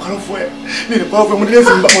 Mi lè parọ́ fún ẹ mo ní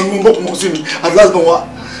lẹ́sìn bá wọn ní wọ́n bọ́ kọ́ sí mi àti láti bọ̀ wá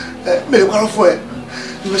mi lè parọ́ fún ẹ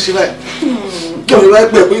kí ló ṣe báyìí kí ló bá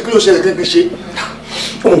pẹ́ pé kí ló ṣẹlẹ̀ kí n ṣe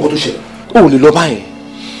fún nǹkan tó ṣẹlẹ̀. o ò lè lọ báyìí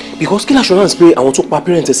because kí l'assurance pé àwọn tó pa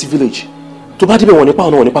parent ẹ sí village tó bá débẹ̀ wọ́n nípa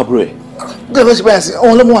ọ̀nà wọ́n nípa àbúrò ẹ̀. kí ló fẹ́ ṣe báyìí sí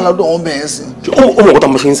ọ̀hún ló mú wà lọ́dọ̀ ọ̀hún bẹ̀rẹ̀ sí. ó mọ̀ nǹkan tó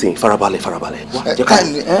máa ṣe ń sìn farabalẹ̀ jẹ́ ká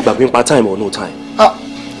gbàgbé nípa time or no time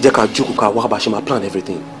jẹ́ ká jókòó ká wá bá ṣe máa plan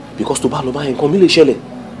everything because tó bá lọ báyìí nǹkan mi lè ṣẹlẹ̀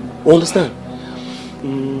you understand.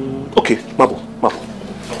 Okay, má bọ̀. Má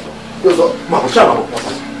bọ̀ ṣáà má bọ̀.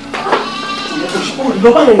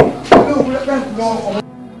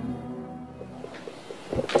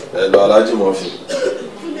 Hello, Alhaji Murphy.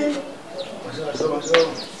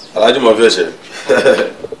 Alhaji Murphy ẹ̀ṣẹ̀.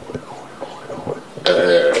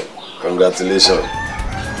 Congratulations.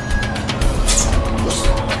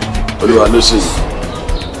 Olúwa ló ṣe yìí.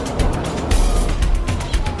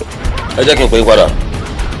 Ẹ jẹ́ kí n pè é padà.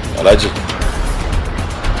 Alhaji.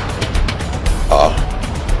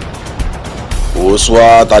 Wò ó sún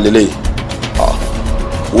wá ta lélẹ̀ yìí.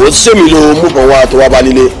 Wò ó sèmi ló mú bọ̀ wá tó wá bá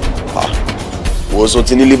nílé. Wò ó sún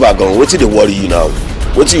ti ní liver gan. Wetin dey worry you now?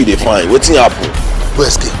 Wetin you dey find? Wetin happen?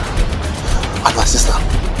 Where's Kim? And my sister?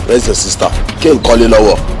 Where's your sister? Kí n kọ́lé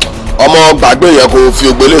lọ́wọ́. Ọmọ gbàgbé yẹn kò fi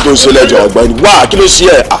ògbélé tó ń ṣe lẹ́jọ́ ọ̀gbẹ́ni. Wá kí ló ṣe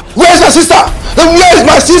ẹ̀? Where's your sister? Where's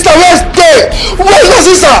my sister? Where's Kim? Where's your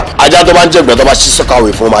sister? Ajá tó bá ń jẹ̀gbẹ́ tó bá ṣí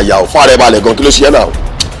sọ́kàwé fún ma yà ó. Fún ààrẹ balẹ̀ gan kí ló ṣe ẹ̀ náà?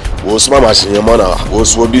 Wò ó sún máa ṣe yẹn mọ́ náà. Wò ó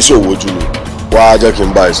sún bí sí òwò jù ni. Wá jẹ́ kí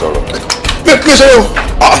n bá ẹ sọ̀rọ̀. Mi ò ṣe yóò.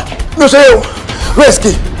 Mi ò ṣe yóò. Where's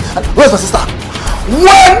Kim? Where's my sister?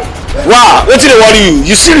 When? Wow, wetin dey worry you?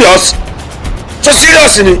 You serious? So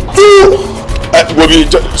serious ni? Bobi,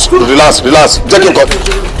 relax. Jẹ́ kí n kọ́.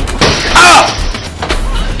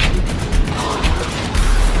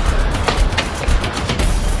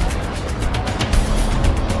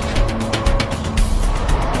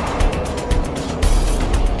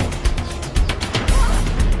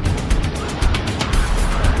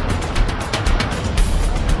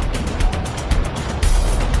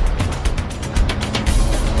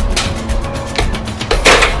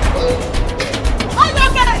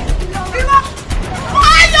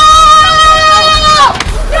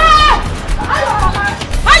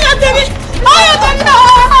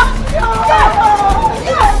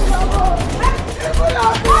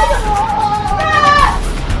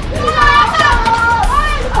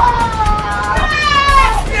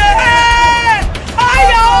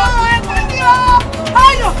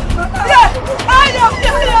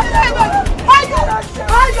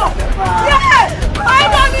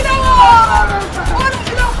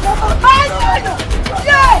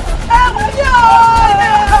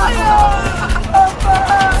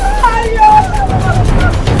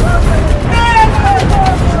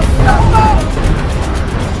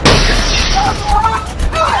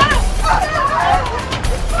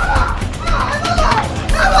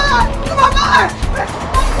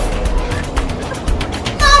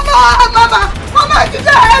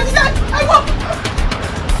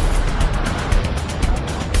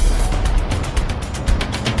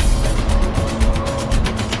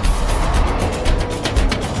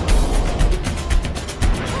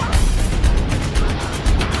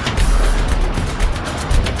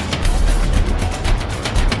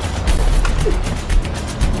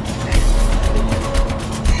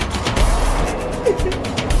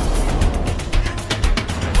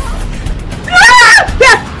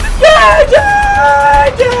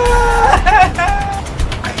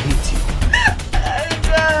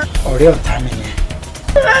 ọ̀rẹ́ ọ̀tá mi yẹn.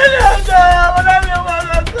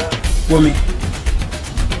 Wọ́mi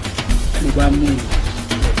ló bá mú ìlú.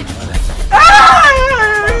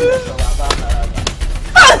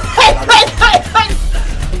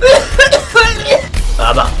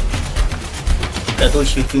 Bàbá ẹ tó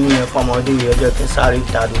ṣe kí yẹn fọmọdé yẹn jẹ́ kí sáré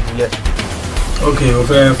ta dùbúlẹ̀. Ok, o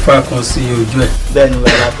fẹ́ fàkàn sí ojú ẹ̀. Bẹ́ẹ̀ ni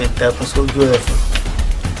bàbá fi tẹkun sójú ẹ̀ fún.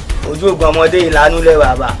 Ojú ògbọ́n ọmọdé yìí lánúlẹ̀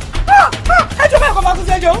bàbá. Ẹjọ́ bẹ́ẹ̀ kọ́ máa tún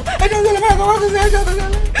ṣẹjọ́. Ẹjọ́ bẹ́ẹ̀ kọ́ máa tún ṣẹjọ́.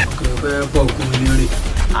 Ok, o fẹ́ bọ̀ ògùn lérè.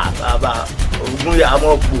 Bàbá ògùn yà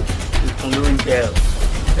mọ̀ pò ìkun ló ń jẹ ọ́.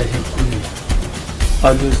 Ẹ ṣe kú ni.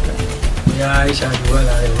 Always time. Ìyá Aisha ti wà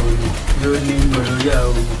lára ẹ̀ òní yóò ní gbọ̀dọ̀ yà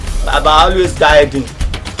òní. Bàbá always guiding.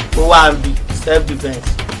 Ó wà ń bi self defence.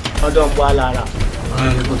 Wọ́n dọ̀ ń bọ́ lára.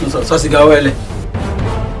 Ọ̀rọ̀ ni kò tún sọ sọ́sìgá wẹ̀lẹ̀.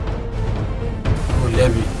 Kò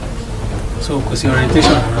lẹ́bi. So kò sí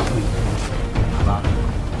orientation rárá fún mi. Bàbá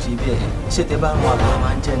ṣe bẹ́ẹ̀ ṣé tẹ bá ń wà gan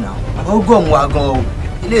máa ń jẹ́ náà. Bàbá ó gọ̀ mú wa gan o.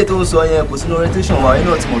 Ilé tó ń sọ yẹn kò sínú orientation wa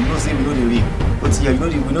iná tí mo lò sí mi ló lè rí. Ó ti yẹ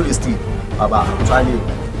we no dey steal. Bàbá try it.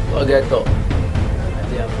 Forget all.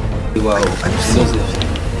 Ìwà o.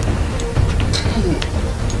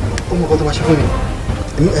 Ọmọ kan tó máa ṣe fún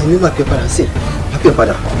mi. Ẹ̀mí máa pè padà sí ẹ̀. Máa pè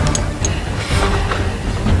padà.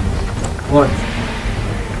 What?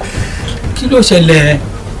 kí ló ṣẹlẹ̀?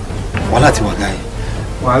 Wàhálà ti wà gáyé.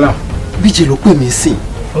 Wàhálà. Bíjì ló pè mí sí.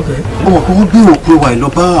 Okay. Ọmọ kan wọ́n gbé òkú ẹwà lọ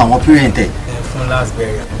bá àwọn parent ẹ̀. Fún last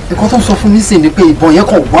burial. Nǹkan tó ń sọ fún mi sì ni pé ìbọn yẹn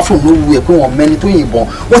kàn wá from nowhere pé wọ́n mẹ́ni tó yìnbọn.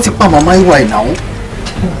 Wọ́n ti pa màmá ìwà ẹ̀ náà.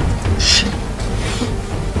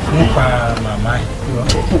 Wọ́n pa màmá ìwà.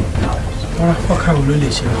 Wọ́n fọ́ká wo ló lè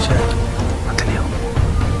ṣe ọṣẹ́?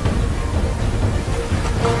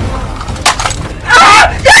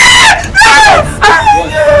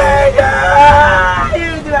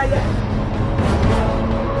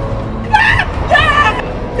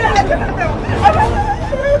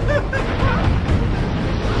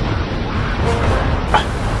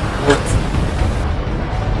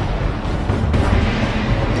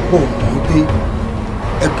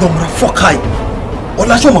 Ẹgbẹ́ ọmọ fọ́ká yìí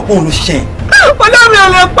ọláṣọ́mọ̀ pé òun ló ṣiṣẹ́ yẹn. Ọlọ́run ò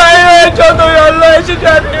lè pa ẹjọ́ tó yọ lọ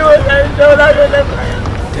ìṣíjà ní ìwòsàn ìjọ ọlọ́run ò lè pa ẹ.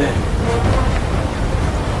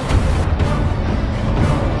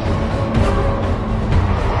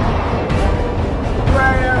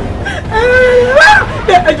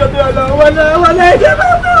 Ẹjọ́ tó yọ lọ wọ́n náà ẹjẹ́ bá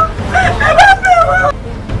bọ̀ ẹ bá bẹ̀ wọ́n.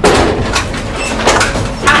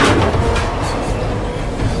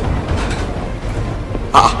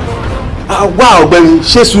 Wá ọ̀gbẹ́ni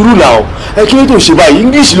ṣe sùúrù là ọ kí ló tó ṣe báyìí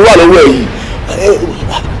English ló wà lọ́wọ́ ẹ̀ yìí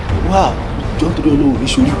wá jọ ń torí Ọlọ́run ní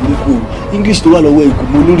sórí burúkú o English tó wà lọ́wọ́ ẹ̀ kò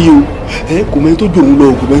mọ lórí o kò mẹ́ni tó jò òun lọ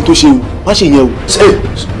kò mẹ́ni tó ṣe o má ṣe yẹn o. ṣe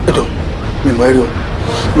ẹjọ mi mọ ẹrí o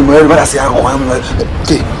mi mọ ẹrí bá dà sí àkọkọ mi mọ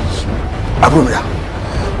ẹrí àbúrò mi rà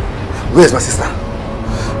where is my sister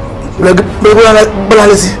bọ́lá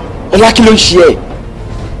lé sí. ọlá kí ló ń ṣe ẹ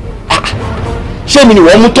ṣé mi ni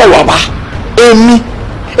wọ́n mú tọ̀wọ̀ àbá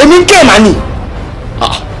èmi ń kẹ́ ẹ̀ máa nì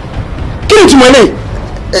kí ni ìtumọ̀ eléyìí.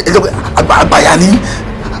 àgbàyà ni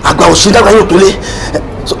àgbà òṣì dàgbà yóò tó lé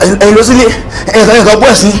ẹ̀yin ló sílé ẹ̀yin kan bọ́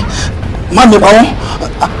ẹ̀ sí má mi pa wọ́n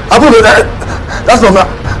àbúrò láti lọ́ọ́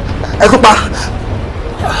ẹ tó pa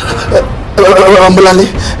ọmọbìnrin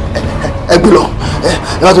ẹ gbé lọ ẹ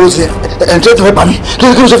bá tó lọ sí ẹ ǹjẹ́ tó fẹ́ pa mí kí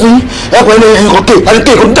ló ṣe fún yín ẹ kọ́ ẹ̀yin kan kéè àti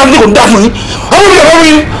kéè kò dá fún yín ọmọ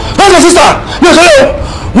mi láti lọ sísà mi ò sọ́yọ́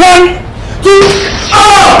 1 2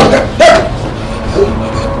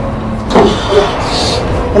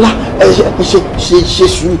 ọlá ṣe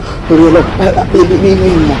sùúrù lórí ọlọ mi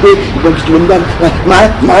mọ̀ pé ìbọn tuntun ló ń gbà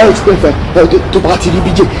máa explain fẹ́ tó bá ti rí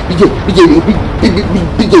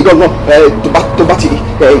bíjè gangan tó bá ti rí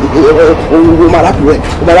owó máa lápò rẹ̀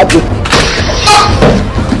ó máa lápò.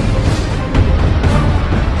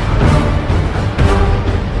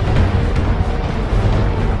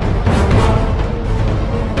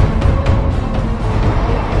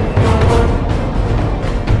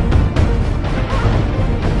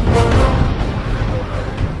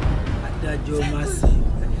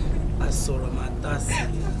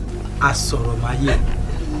 Asọ̀rọ̀ máa yẹ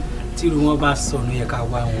tí irú wọn bá sọnù yẹ ká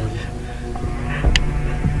wá wọn rí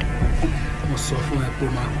mo sọ fún ẹ pé ó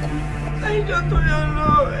máa kú. Ẹjọ́ tó yọ lọ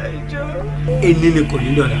ẹjọ́. Èní ni kò ní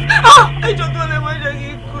dọ̀la. Ẹjọ́ tó lè má jẹ́ kí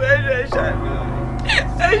n kú ẹjọ́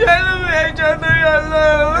ìṣàánú mi ẹjọ́ tó yọ lọ.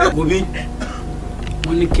 Bobi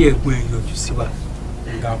wọ́n ní kí ẹ̀gbọ́n ẹ̀ yọjú sí wa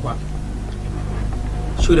nga wa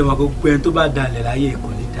ṣó lè máa gbogbo ẹni tó bá dalẹ̀ láyé kò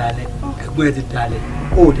ní dalẹ̀ ẹ̀gbọ́n ẹ̀ ti dalẹ̀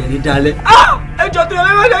ó dẹ̀ ní dalẹ̀. Ẹjọ́ tó yọ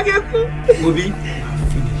lọ má jẹ́ kí n kú. Bobi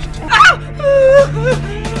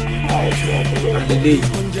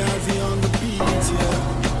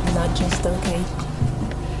Not just okay.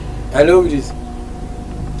 Hello, this.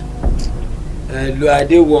 Hello, I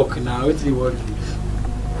dey work now. What do you want?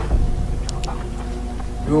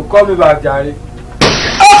 You call me back, Jerry.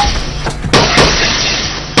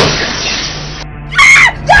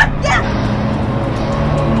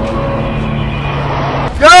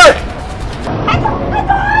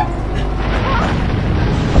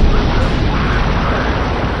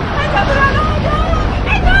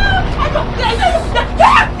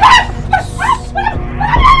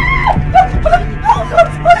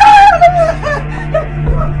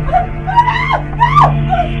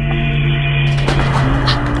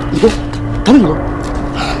 Hello,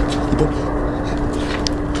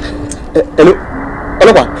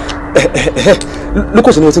 ọlọ́pàá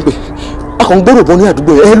lókòsí ni mo ti ń pè a kàn ń gbọ́dọ̀ bọ́ ní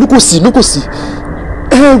àdúgbò yẹn lókòsí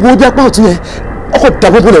wo bí apá ọ̀tún yẹn ọkọ̀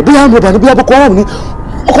dàbọ̀ bọ̀lẹ̀ bóyá àmì ọba ni bóyá boko haram ni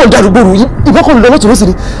ọkọ̀ dàdúgbò rù ìbọn kan lọ lọ́tún lọ́sìn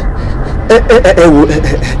ni wo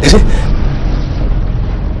ṣe.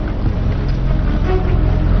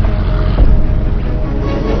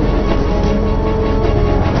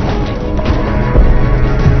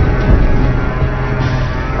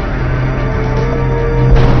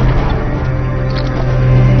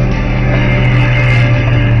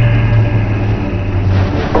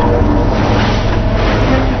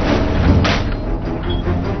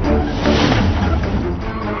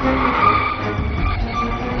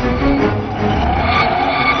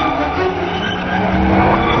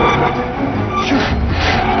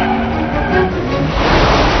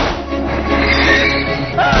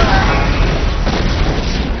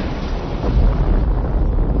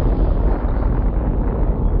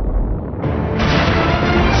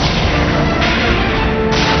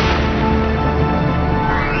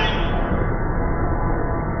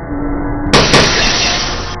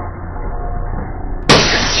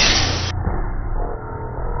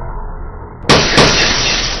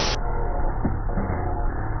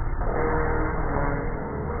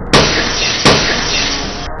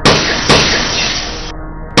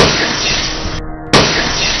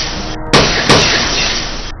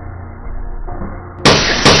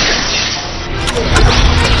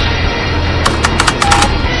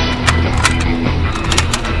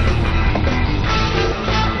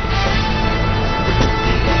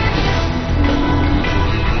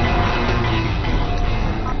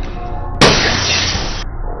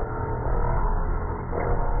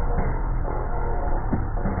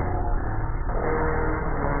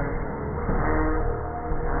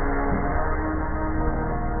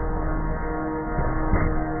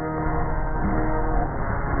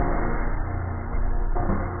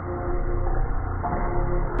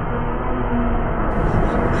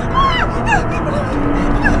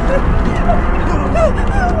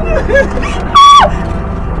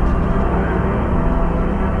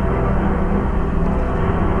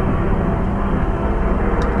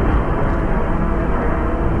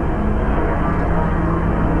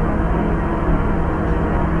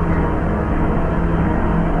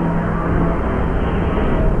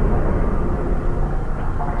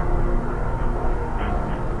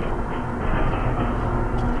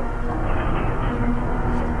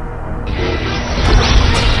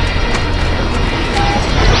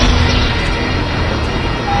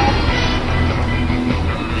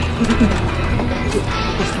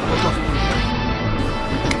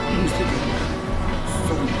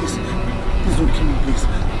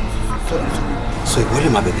 So ìwọ lè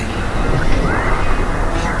máa bẹ̀bẹ̀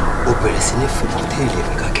o bẹ̀rẹ̀ sí ní fún kọ́tẹ́ẹ̀lì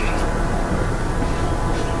ẹ̀mí káàkiri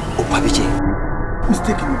o pàbí jẹ́.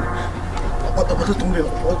 mistake ni ọ̀tọ̀ tó ń bẹ̀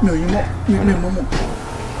mi ò yí mọ́ mi ò mọ́ mọ́.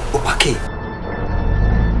 o pàkẹ́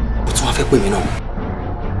o tún wá fẹ́ pè mí náà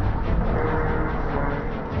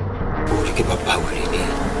o rí kí bàbá wèrè ni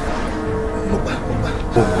mo gbà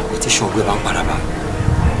o mọ̀ pé tí ṣọ́ọ̀gbẹ́ bá ń paraba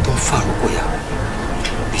tó ń fa àròkọ ya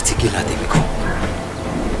bíi tí gíla tèmi kan.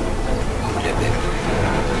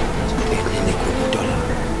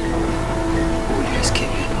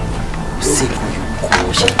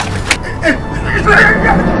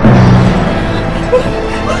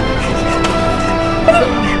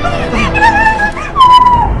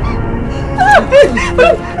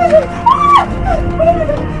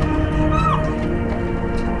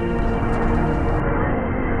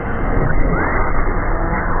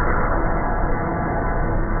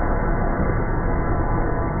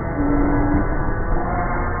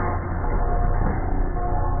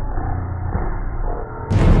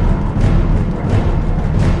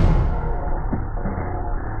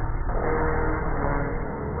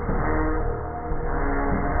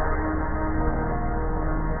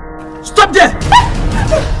 Stop there!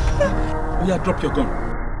 Oh yeah, drop your gun.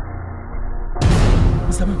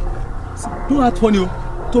 Mr. Man, don't act funny.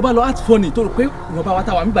 Tó bá lọ act funny, tó rò pé wọ́n bá wa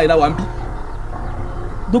ta wà mí báyìí la wà ń bí.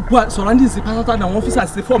 Gbogbo surroundings pátá náà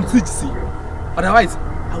officers ṣe form siege sí. Otherwise,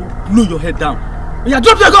 I will blow your head down. Oh yeah,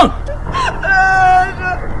 drop your gun!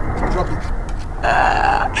 Drop it.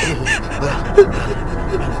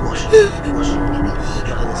 Wash.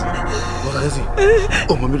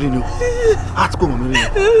 Oh, mami rí ni o. At ko mami rí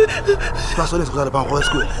ni. Paso les cosa le pan ho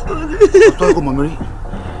school. To ko mami rí.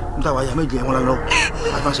 Nta wa ya méje wọ́n la lọ.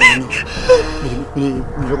 Advance ni o. Mi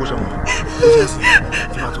fẹ́ kó ṣe mo. O ṣe sí.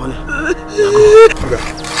 Ti ma tole. Oga.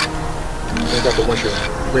 Nta ko mo ṣe.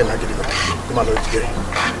 We na gidi ba. Ko ma lọ ti gere.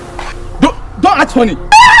 Don't act funny.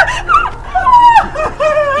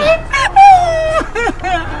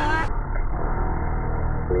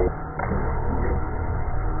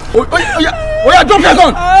 Oh yeah, drop your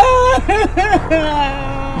gun!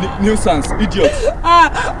 Nuisance, idiot.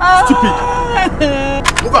 Stupid.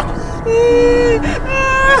 Move back.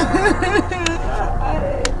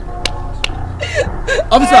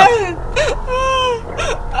 Officer.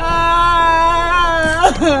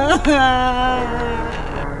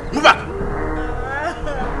 Move back.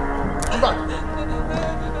 Move back.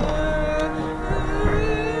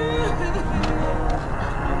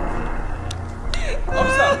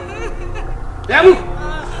 Officer. Yeah,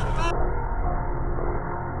 move.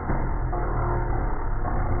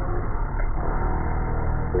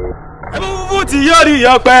 Ẹ̀bùn tí yóò rí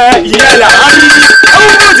ọpẹ́ ìyẹn là ń rí.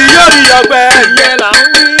 Ẹ̀bùn tí yóò rí ọpẹ́ ìyẹn là ń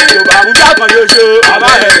rí. Tó bá wù dákan yóò ṣe àmọ́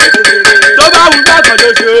ẹ̀rẹ̀ kedere. Tó bá wù dákan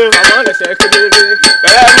yóò ṣe àmọ́ ẹ̀ṣẹ̀ kedere.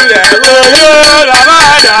 Ẹ̀rù rẹ̀ kò yó làmá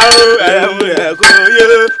ẹ̀dá o. Ẹ̀rù rẹ̀ kò yó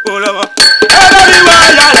kò lọ́mọ. Ẹlẹ́rìí wá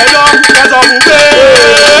ìyá rẹ̀ lọ kẹsàn-án fún pé.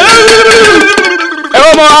 Ẹ̀rọ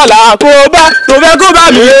mọ àlà kó bá tó fẹ́ kó bá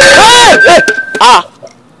mi.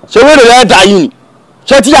 Ṣé wèrè rẹ̀ dà yín ni?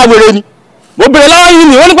 Ṣé tí yà wèrè ni? Mo bèrè lọ́wọ́ yìí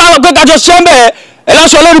ni wọ́n nípa àwọn pé kájọ ṣẹ́ ń bẹ̀ ẹ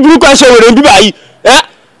lọ́sọ̀ lórí burúkú ẹ ṣe wèrè ń bíbà yìí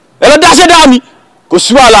ẹ lọ dáṣẹ́ dá mi kò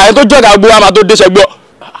sí wàhálà ẹ tó jọ̀gà gbé wa máa tó déṣẹ́ gbọ́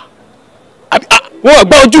wọ́n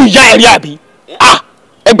gbọ́ ojú ìyá ẹ̀rí àbí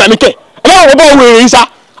ẹ gbà mí kẹ̀ ẹ máa wọ́n bọ́ wèrè yìí sá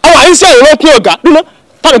àwọn àyíṣẹ́ ìró pín ọ̀gá dúná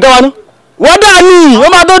táwọn ìgbà wa ná wọ́dà ni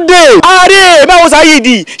wọ́n máa tó dé. ààrẹ báwo sáyé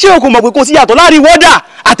di ṣé o kò mọ̀ pé kò sí yàtọ̀ láàrin wọ́dà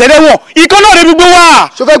àtẹ̀lẹ́wọ̀n ìkan náà rẹ gbogbo wa.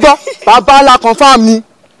 ṣó fẹ́ gbọ́ bàbá la confam ni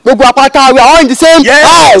gbogbo apáta we are all in the same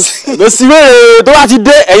house. lọ sí wèrè tó bá ti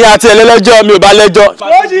dé ẹ̀yìn àti ẹlẹ́lẹ́jọ́ mi ò bá lẹ́jọ́.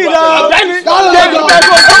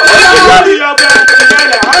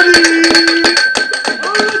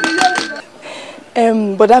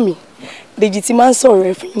 bọ́dá mi Dèjì ti máa ń sọ̀rọ̀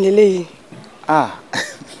ẹ fún yín lélẹ́yìí.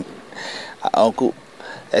 àwọn kò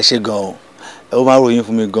ẹ ṣe gan-an ẹ ó máa ròyìn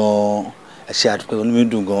fún mi gan-an ẹ ṣe àdúpẹ́ inú mi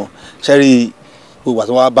dùn gan-an ṣẹ́rí gbogbo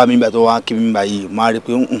àti wọ́n bá mi gbà tó wá kí mi báyìí máa rí i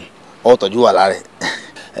pé ọ tọ́jú wà lára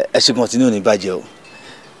ẹ ṣe gan tí ní ò ní bàjẹ́ o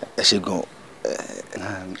ẹ ṣe gan.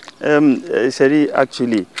 ṣe rí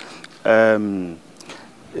actually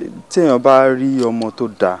téèyàn bá rí ọmọ tó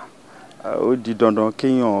dáa ó di dandan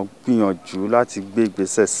kéèyàn gbìyànjú láti gbé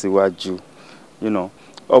ìgbésẹ̀ síwájú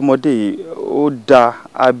ọmọdé yìí ó dáa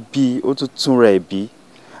á bí ó tún tún rẹ̀ bí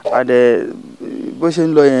adẹ bó ṣe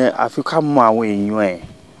ń lọ yẹn àfi ká mọ àwọn èèyàn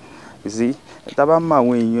ẹ̀ sí tá a bá mọ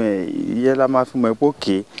àwọn èèyàn ẹ̀ ìyẹn la máa fi mọ̀ pé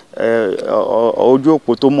òkè ojú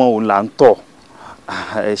òpó tó mọ òun là ń tọ̀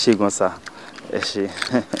ẹ ṣe gan sa ẹ ṣe.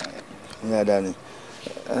 ní adá ni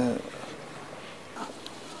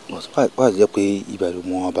wà á jẹ́ pé ibà ló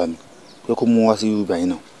mú wọn bá mi pé kó mú wá sí ibà yìí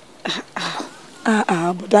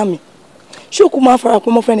náà. bùdá mi ṣé òkú máa fara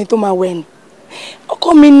pé mo fẹ́ni tó máa wẹ̀ ni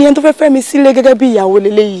ọkọ mi ni ẹni tó fẹ́ fẹ́ mi sílé gẹ́gẹ́ bí ìyàwó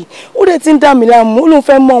lélẹ́yìí ó dẹ̀ ti ń dà mí láàmú ó lóun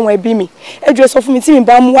fẹ́ mọ àwọn ẹbí mi ẹ jọ̀ọ́ ẹ sọ fún mi tí mi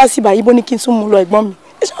bá mú wá sí ìbàyí bó ní kí n tún mú lọ ẹ̀gbọ́n mi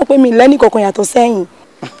ẹ sọ pé mi lẹ́nì kankan yàtọ̀ sẹ́yìn.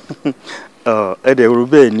 ẹ̀dẹ̀ rú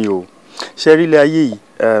bẹ́ẹ̀ ni o ṣe rí ilé ayé yìí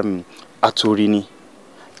àtòrí ni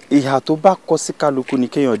ìhà tó bá kọ sí kálukú ni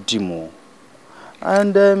kéèyàn dì mọ́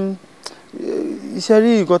and iṣẹ́ rí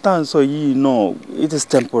nǹkan tá à ń sọ yìí náà it is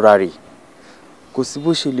temporary kò sí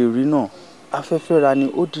bó ṣe lè rí náà afẹ́fẹ́ ra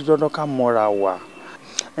ni ó di dandan ká mọ́ra wa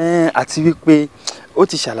àti wípé ó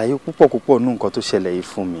ti ṣàlàyé púpọ̀ nù nǹkan tó ṣẹlẹ̀ yìí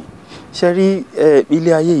fún mi ṣe rí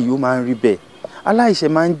ilé ayé yìí ó máa ń rí bẹ́ẹ̀ aláìṣẹ̀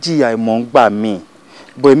máa ń jìyà ìmọ̀ ń gbà míì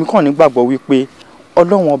bọ̀ èmi kàn nígbàgbọ́ wípé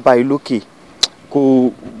ọlọ́wọ́n ọba yìí lókè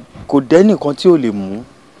kò dẹ́nìkan tí ò lè mú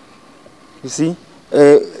sí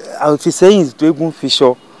àfisẹ́yìn tó eégún fi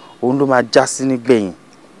ṣọ òun ló máa já sí nígbẹ̀yìn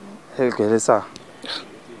ẹ kẹrẹ sà.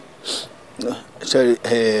 ṣe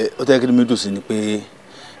ó tẹ́ kí ni mi dùn sí ni pé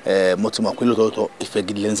mo ti mọ̀ pé lóòótọ́ ìfẹ́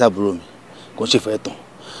gidi lẹ́ni sábúrò mi kò ń ṣe fẹ́ tán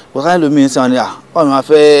wọ́n ká lómi sí wọn ni báwo ni máa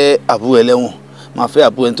fẹ́ àbúrò ẹlẹ́wọ̀n máa fẹ́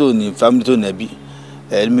àbúrò ẹni tó ní fámìlì tó ní ẹbí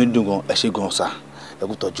mi dùn gan ẹ ṣe gan sà ẹ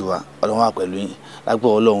kú tọ́jú wa ọlọ́run wà pẹ̀lú yín lágbó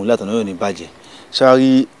ọlọ́run látọ̀nà yóò ní bàjẹ́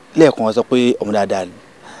ṣáárí lẹ́ẹ̀kan sọ pé ọmọ dáadáa ni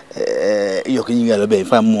iyọ̀ kí yín yà lọ́bẹ̀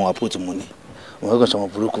ìfá mú àpò tí mo ní ọmọ ẹgbẹ́ sọmọ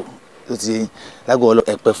burúkú tó ti lágbó ọlọ́run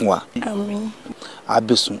ẹ pẹ́ fún wa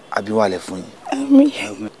abẹ́sùn abíwálẹ̀ fún yín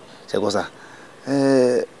ṣẹ́gbọ́n sà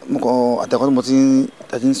mo kàn àtẹ̀kọ́ tí mo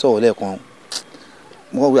ti ń sọ̀rọ̀ lẹ́ẹ̀kan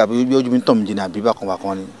mo kọ́ wí àbí bí ojú mi tàn mí jìnnà àbí bákan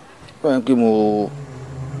bákan ni báyọ̀ pé mo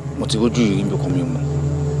ti rójú yìí níbi kan mi mọ̀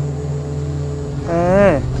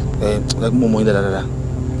mo mọ̀ yín dáadáa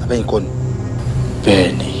abẹ́yìn kọ́ ni.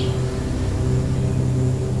 bẹ́ẹ̀ ni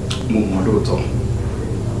mo mọ̀ lóòótọ́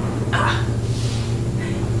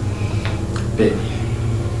bẹ́ẹ̀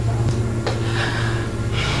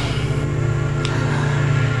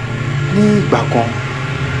ni ní ìgbà kan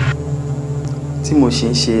tí mo ṣe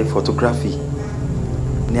ń ṣe photography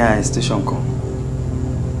ní àwọn station kan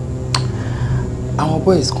àwọn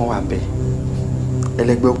boys kan wà bẹ́ẹ̀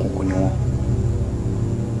ẹlẹ́gbẹ́ òkùnkùn ni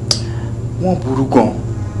wọ́n burú gan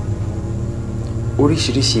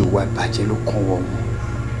oríṣiríṣi ìwà ìbàjẹ́ ló kàn wọ́n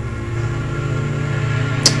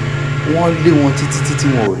wọ́n lé wọn títí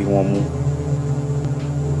wọn ò rí wọn mú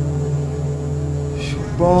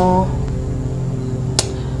ṣùgbọ́n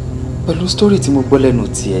pẹ̀lú story tí mo gbọ́ lẹ́nu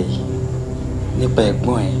tiẹ̀ yìí nípa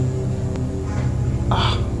ẹ̀gbọ́n ẹ̀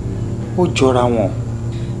ó jọra wọn.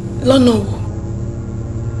 lọ́nà wo.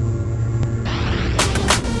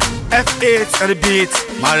 F8 at the beat,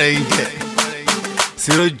 Marenke,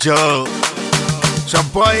 Zero Joe,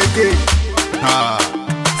 Shaboy again,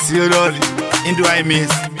 Zero Indo I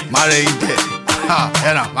miss, Marenke,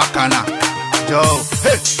 Ena, Makana, Joe,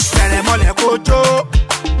 hey, Telemole Kojo,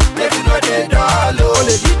 if you know the dollar,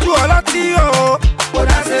 only did you a lot to you, but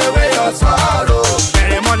that's the way your sorrow,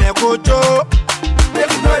 Telemole Kojo, if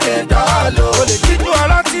you know the dollar, only did you a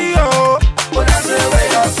lot to you, but that's the way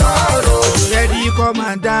your sorrow. Ready, come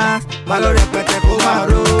and dance. Malo repete kó máa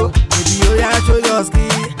ro. Baby oya show your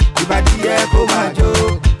skill. Ìbàdí ẹ kó máa jó.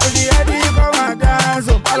 Baby ready come and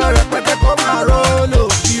dance. Malo repete kó máa ro.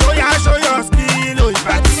 Baby oya show your skill.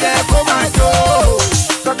 Ìbàdí ẹ kó máa jó.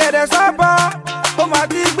 Sọ̀gẹ̀dẹ̀ sọ́bọ̀, ó máa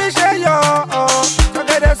ti gbéṣẹ́ yọ.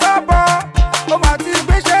 Sọ̀gẹ̀dẹ̀ sọ́bọ̀, ó máa ti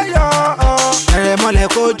gbéṣẹ́ yọ. Ẹ̀rẹ̀ mọ́lẹ̀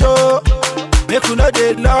kó jó. Make you no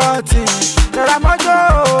dey lọ́ọ̀tì. Tẹ̀ra mọ́jọ́.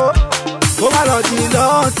 Ó máa lọ di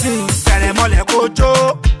lọ́ọ̀tì. Ẹ̀rẹ̀ mọ́lẹ̀ kó jó.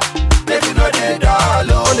 If you know the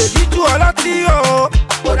dollar, only did you a lot to you,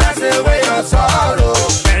 but that's the way your sorrow.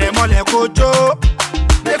 Bẹ̀rẹ̀ mọ́lẹ̀ kojo.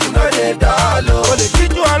 If you know the dollar, only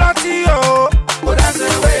did you a lot to you, but that's the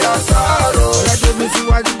way your sorrow. Ọ̀rẹ́jọ́ mi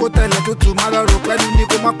síwájú kó tẹ̀lé tútù má lọ rò pẹ́lú ní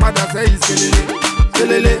kó má padà sẹ́yìn kélélé.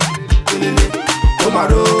 Kélélé, kélélé, kó má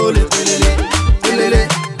rólé. Kélélé, kélélé,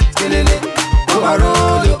 kélélé, kó má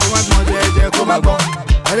rólé. Kó má gbọ́n jẹ́jẹ́ kó má gbọ́n.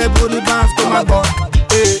 Ẹ̀rẹ́ borí báńsì kó má gbọ́n.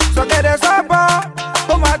 Sọ̀gẹ̀dẹ̀ sọ́bọ̀.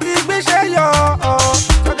 Ó máa ti gbéṣẹ́ yọ.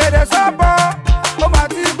 Sọ̀gẹ̀dẹ̀ sọ́bọ̀.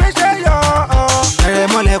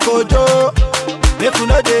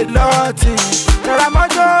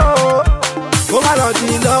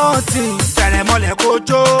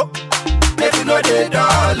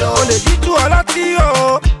 dọ́ọ̀lù. O lè jíjú ọlọ́tí o,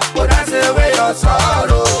 kò dance away your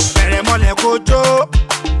sorrow. Bẹ̀rẹ̀ mọ́lẹ̀ kó jó,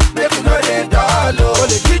 make you no dey dọ́ọ̀lù. O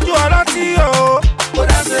lè jíjú ọlọ́tí o, kò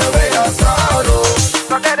dance away your sorrow.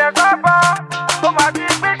 Sọ̀gẹ̀dẹ̀ sọ́bọ̀, ó máa ti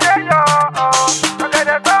gbéṣẹ́ yọ.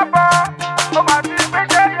 Sọ̀gẹ̀dẹ̀ sọ́bọ̀, ó máa ti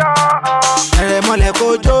gbéṣẹ́ yọ. Bẹ̀rẹ̀ mọ́lẹ̀ kó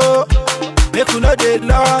jó, make you no dey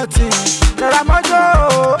lọ́ọ̀tì. Tẹ̀ra mọ́jọ́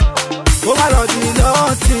o, kó má lọ di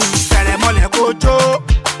lọ́ọ̀tì. Bẹ̀rẹ̀ mọ́lẹ̀ kó jó,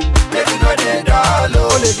 make you no dey dọ́ọ̀lù.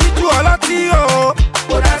 O lè jíjú ọlọ́tí o,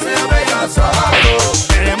 kò dance away your sorrow.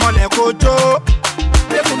 Bẹ̀rẹ̀ mọ́lẹ̀ kó jó,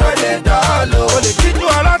 make you no dey dọ́ọ̀lù. O lè jíjú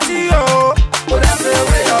ọlọ́tí o, kò dance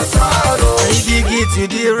away your sorrow. You dig it to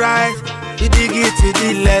the right, you dig it to the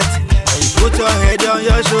left. You put your head on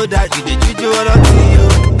your shoulder, you dey jíjú ọlọ́tí o.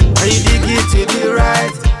 You dig it to the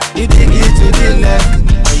right, you dig it to the left.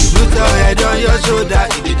 You put your head on your shoulder,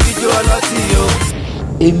 you dey jíjú ọlọ́tí o.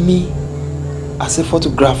 Èmi as a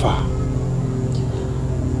photographer,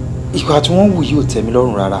 ìwà tí wọ́n wù yìí ò tẹ́ mi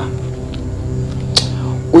lọ́rùn rárá.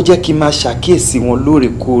 Ó jẹ́ kí n máa ṣàkíyèsí wọn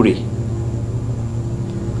lóòrèkóòrè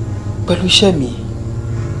pẹ̀lú iṣẹ́ mi.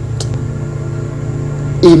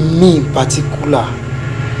 Èmi in particular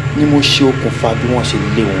ni mo ṣe okùnfà bí wọ́n ṣe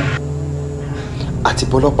lé wọn àti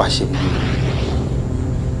bọ́lọ́pàá ṣe mú mi.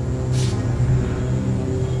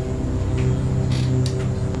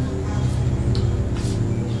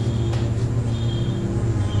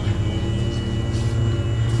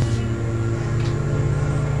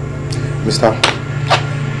 Mr.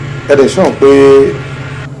 Ẹ̀dẹ̀ sọ̀rọ̀ pé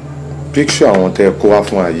picture àwọn tẹ́ kó wá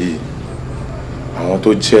fún wa yìí, àwọn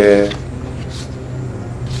tó jẹ́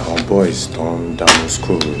àwọn boys tó ń dànù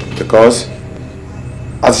school, because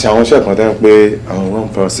a ti ṣe àwọn iṣẹ́ kan tẹ́ ń pé àwọn wrong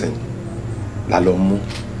person la lọ mú,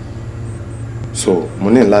 so mo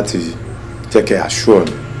ní láti jẹ́ kẹ́ assure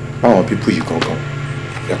mi báwọn people yìí gangan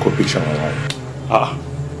ẹ kó picture wọn wáyé.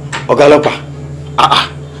 Ọ̀gá ọlọ́pàá,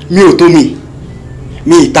 mi ò tó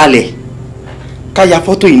mi ìtalẹ̀ ká ya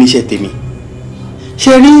fọ́tò yìí níṣẹ́ tèmi.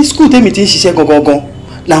 Ṣé rí skul tèmi ti ń ṣiṣẹ́ gangan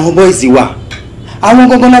làwọn boys wà. Àwọn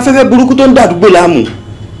gangan afẹ́fẹ́ burúkú tó ń dàdúgbò láàmú.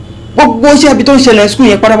 Gbogbo iṣẹ́ ibi tó ń ṣẹlẹ̀ skul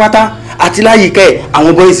yẹn pátápátá àti láyìíká ẹ̀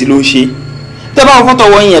àwọn boys ló ń ṣe. Tẹ́ bá wọn fọ́tò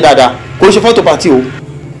wọ́n yẹn dáadáa kò ń ṣe fọ́tò pàtí o.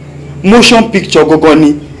 Motion picture gangan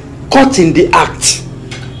ni, caught in the act.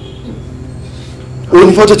 O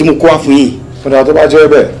ní fọ́tò tí mo kó wá fún yín. Fúnra tó bá jẹ́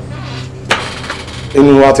bẹ́ẹ̀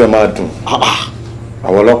inú wa tẹ máa dùn.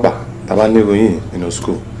 Àwọn ọlọ́pàá tàbá ní ìròyìn nínú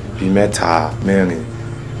school bíi 3 4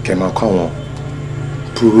 kẹ máa kọ́ àwọn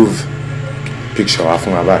prove picture wa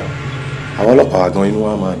fún wa báyìí. Àwọn ọlọ́pàá wa gan inú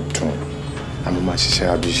wa máa dùn, àmọ́ máa ṣiṣẹ́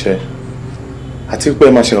àbí iṣẹ́ àti pé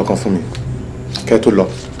ẹ máa ṣe nǹkan fún mi kẹ́ tó lọ.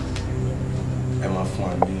 Ẹ máa fún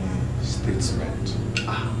wa ní statement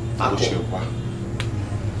bó ṣe wà,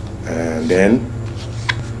 and then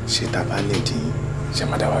ṣe tàbá lè dín ṣe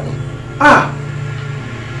máa dá wa lọ.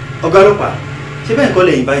 Ọ̀gá ọlọ́pàá, ṣé bẹ́ẹ̀ kọ́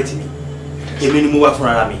lè invite mi? Èmi ni mo wá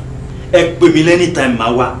fúnra mi. Ẹ pè mí anytime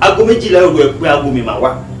máa wá. Aago 12 òru ẹ pé aago mi máa wá.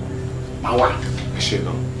 Máa wá. Ẹ ṣe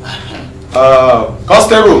gan.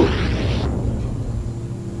 Constable.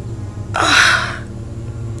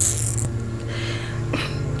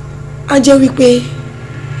 A jẹ́ wípé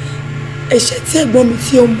ẹ̀ṣẹ̀ tí ẹ̀gbọ́n mi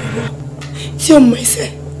tí ó mọ̀wọ́ tí ó mọ ẹsẹ̀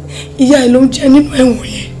ìyá ẹ̀ ló ń jẹ nínú ẹ̀wọ̀n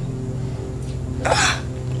yẹn.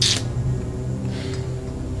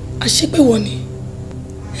 Àṣepéwọ̀ ni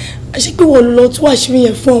àṣepéwọ̀ ló lọ tú àṣírí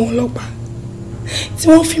yẹn fún àwọn ọlọ́pàá tí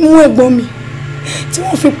wọ́n fi mú ẹ̀gbọ́n mi tí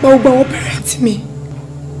wọ́n fi pa gbogbo àwọn pẹrẹntì mi.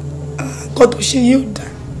 Nǹkan tó ṣe yóò dá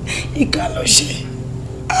ìkà ló ṣe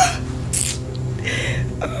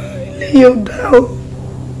ilé yóò dá o.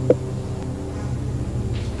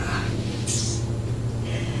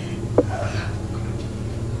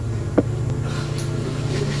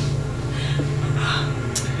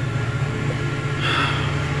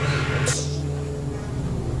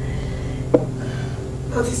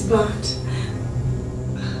 That is bad.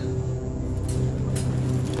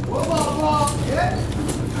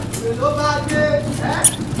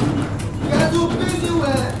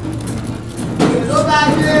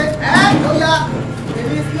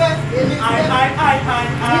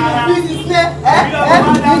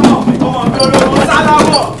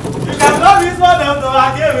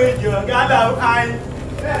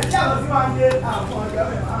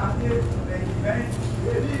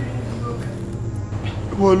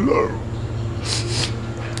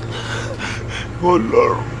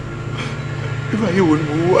 Ọlọ́run ìfà yìí wo ni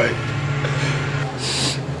mo wá ẹ̀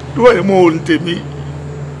ìwà yìí mo ò ní tèmi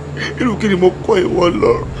irú kí ni mo kọ́ ìwọ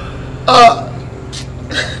Ọlọ́run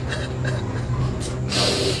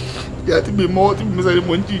ìyá tí mi mọ́ tí mi sáré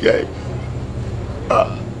mo ń jìyà ẹ̀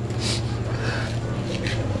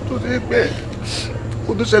tó ṣe pé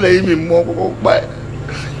kó tó ṣẹlẹ̀ yìí mi mọ́ kọ́kọ́ pa ẹ̀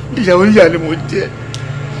ìyàwó níyà ni mo jẹ́.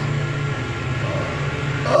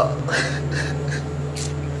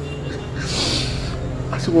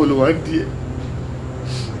 àṣìwọ̀ ló wà ń di ẹ̀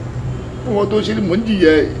ọmọ tó ṣe ni mò ń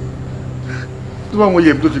jìyà ẹ̀ tó bá wọn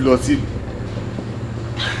yẹ tó ti lọ sí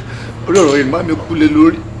orí ọ̀rọ̀ yìí má mi kú lé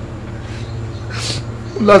lórí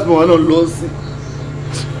láti mọ̀ wọn náà lọ sí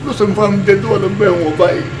ló sọ fún mi jẹ́ tó wà lọ́gbà ẹ̀wọ̀n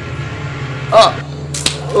báyìí.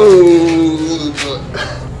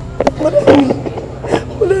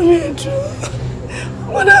 Mọ́dà mi ẹ̀dùn.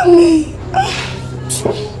 Mọ́dà mi.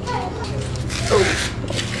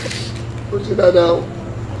 Ó ṣe dáadáa o.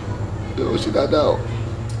 Ó ṣe dáadáa o.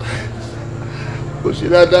 Ó ṣe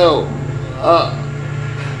dáadáa o.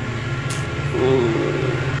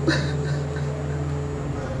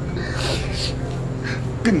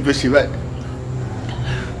 Kí ni fẹ́ ṣe báyìí?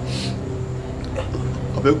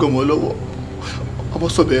 Ọbẹ̀ gbọ́mọ lọ́wọ́. Ọmọ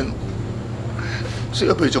sọ̀bẹ̀ ẹnu. Ṣé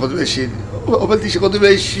ọbẹ̀ ìṣẹ̀kọ́ tó fẹ́ ṣe ni? Ọbẹ̀ tí ìṣẹ̀kọ́ tó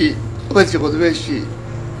fẹ́ ṣe. Ọbẹ̀ tí ìṣẹ̀kọ́ tó fẹ́ ṣe.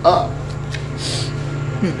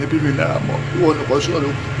 Mi ò ní bí mi náà mọ̀. Wọ́n ní kọ́ ṣọ́ọ̀lù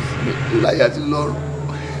láyé àti lọ́rùn.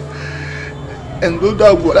 Ẹni tó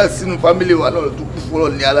dàgbò láti sínú fámílì wa náà tó kú fún ọ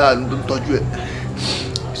ní aláàánú tó ń tọ́jú ẹ̀.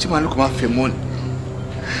 Ṣé màá ní kò máa fẹ́ mọ́ ni?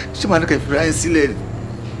 Ṣé màá ní kò fi ráyé sílẹ̀ ni?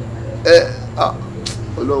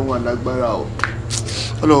 Ọlọ́run máa lágbára o.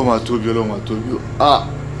 Ọlọ́run máa tóbi, Ọlọ́run máa tóbi o.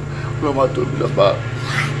 Ọlọ́run máa tóbi lọ́ba.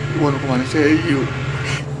 Ìwọ ni kò máa níṣẹ́ yìí o.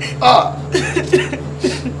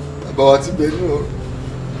 Bàbá wa ti bẹ ní ọ̀rọ̀.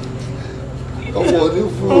 Ọmọ ní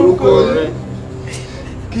fún orúkọ yìí.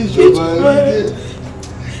 Kí ìjọba rí dé.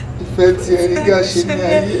 Ìfẹ́ tí ẹni ká ṣe ní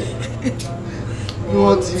ayé. Bí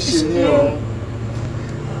wọ́n ti ṣe ní ọ̀run.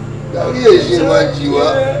 Dárí èṣe máa jì wá.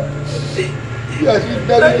 Bí a ṣe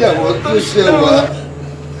dárí àwọn tó ṣẹ̀ wá.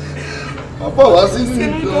 Bàbá wa sínú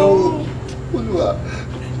ìdánwò. Olúwa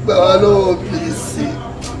gbà wá lọ́wọ́ bíìsì.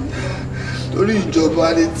 Torí ìjọba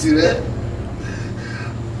ni tirẹ̀.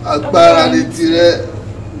 Agbára ni tirẹ̀.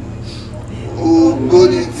 Ògo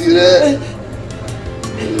ni tirẹ̀.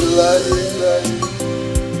 Láyé láyé.